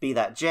 Be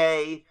that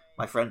Jay,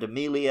 my friend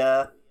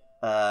Amelia,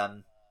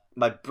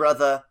 my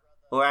brother,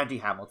 or Andy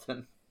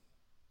Hamilton.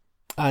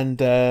 And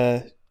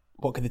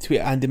what can they tweet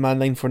at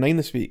AndyMan949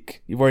 this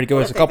week? You've already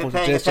given us a If couple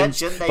they've of been paying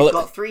suggestions. attention, they've Well,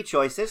 got three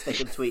choices. They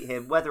can tweet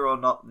him whether or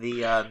not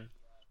the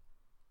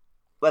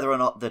whether or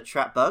not the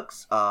trap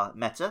bugs are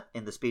meta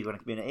in the speedrunning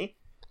community.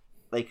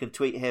 They can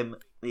tweet him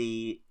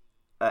the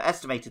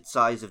estimated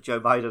size of Joe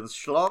Biden's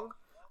schlong,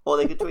 or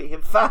they can tweet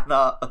him fan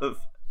art of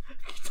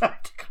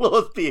Santa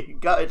Claus being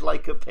gutted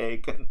like a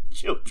pig and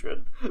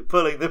children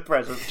pulling the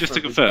presents. Just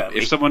from to his confirm, belly.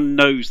 if someone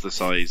knows the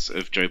size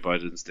of Joe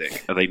Biden's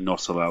dick, are they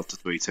not allowed to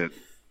tweet it?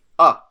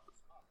 No.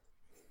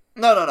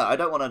 I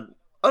don't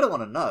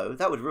want to know.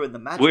 That would ruin the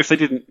magic. What if they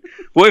didn't?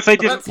 What if they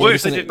didn't? that's What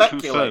if they just didn't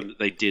speculate. confirm that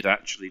they did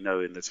actually know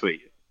in the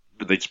tweet,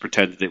 but they just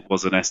pretended it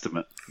was an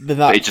estimate? Then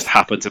But it just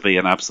happened to be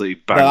an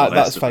absolute bang on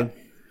that's estimate.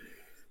 fine.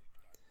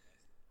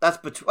 That's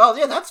that's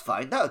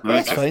fine. That's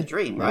That's the fine.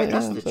 dream, right? Yeah,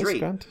 that's the that's dream.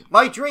 grand.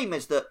 My dream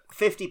is that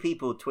 50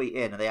 people tweet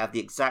in and they have the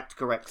exact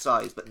correct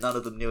size, but none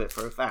of them knew it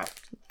for a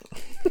fact.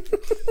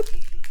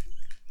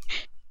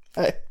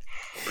 I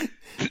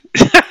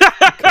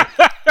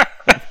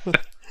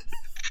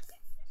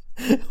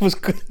was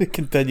going to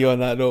continue on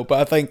that note, but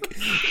I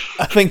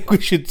think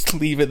we should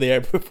leave it there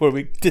before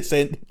we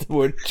descend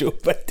toward Joe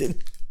Biden.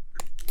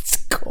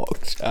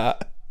 Cock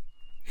chat.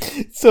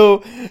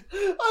 So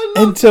I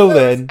love Until that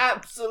there is then-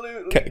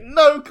 absolutely Okay.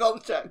 no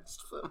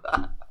context for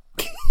that.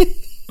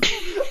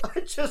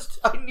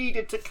 I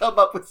needed to come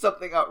up with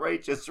something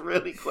outrageous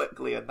really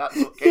quickly, and that's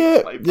what came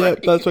to my brain. yeah,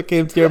 that's what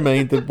came to your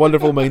mind. The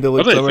wonderful mind that I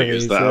looks don't over think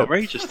it's his. that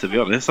outrageous, to be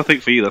honest. I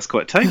think for you that's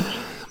quite tame.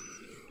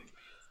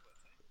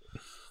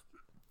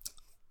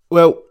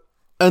 Well,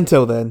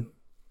 until then,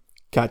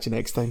 catch you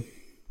next time.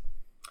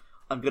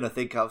 I'm gonna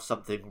think of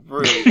something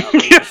really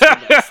outrageous for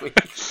next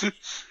week.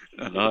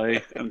 And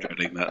I am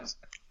dreading that.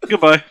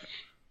 Goodbye.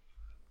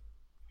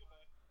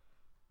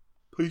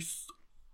 Peace.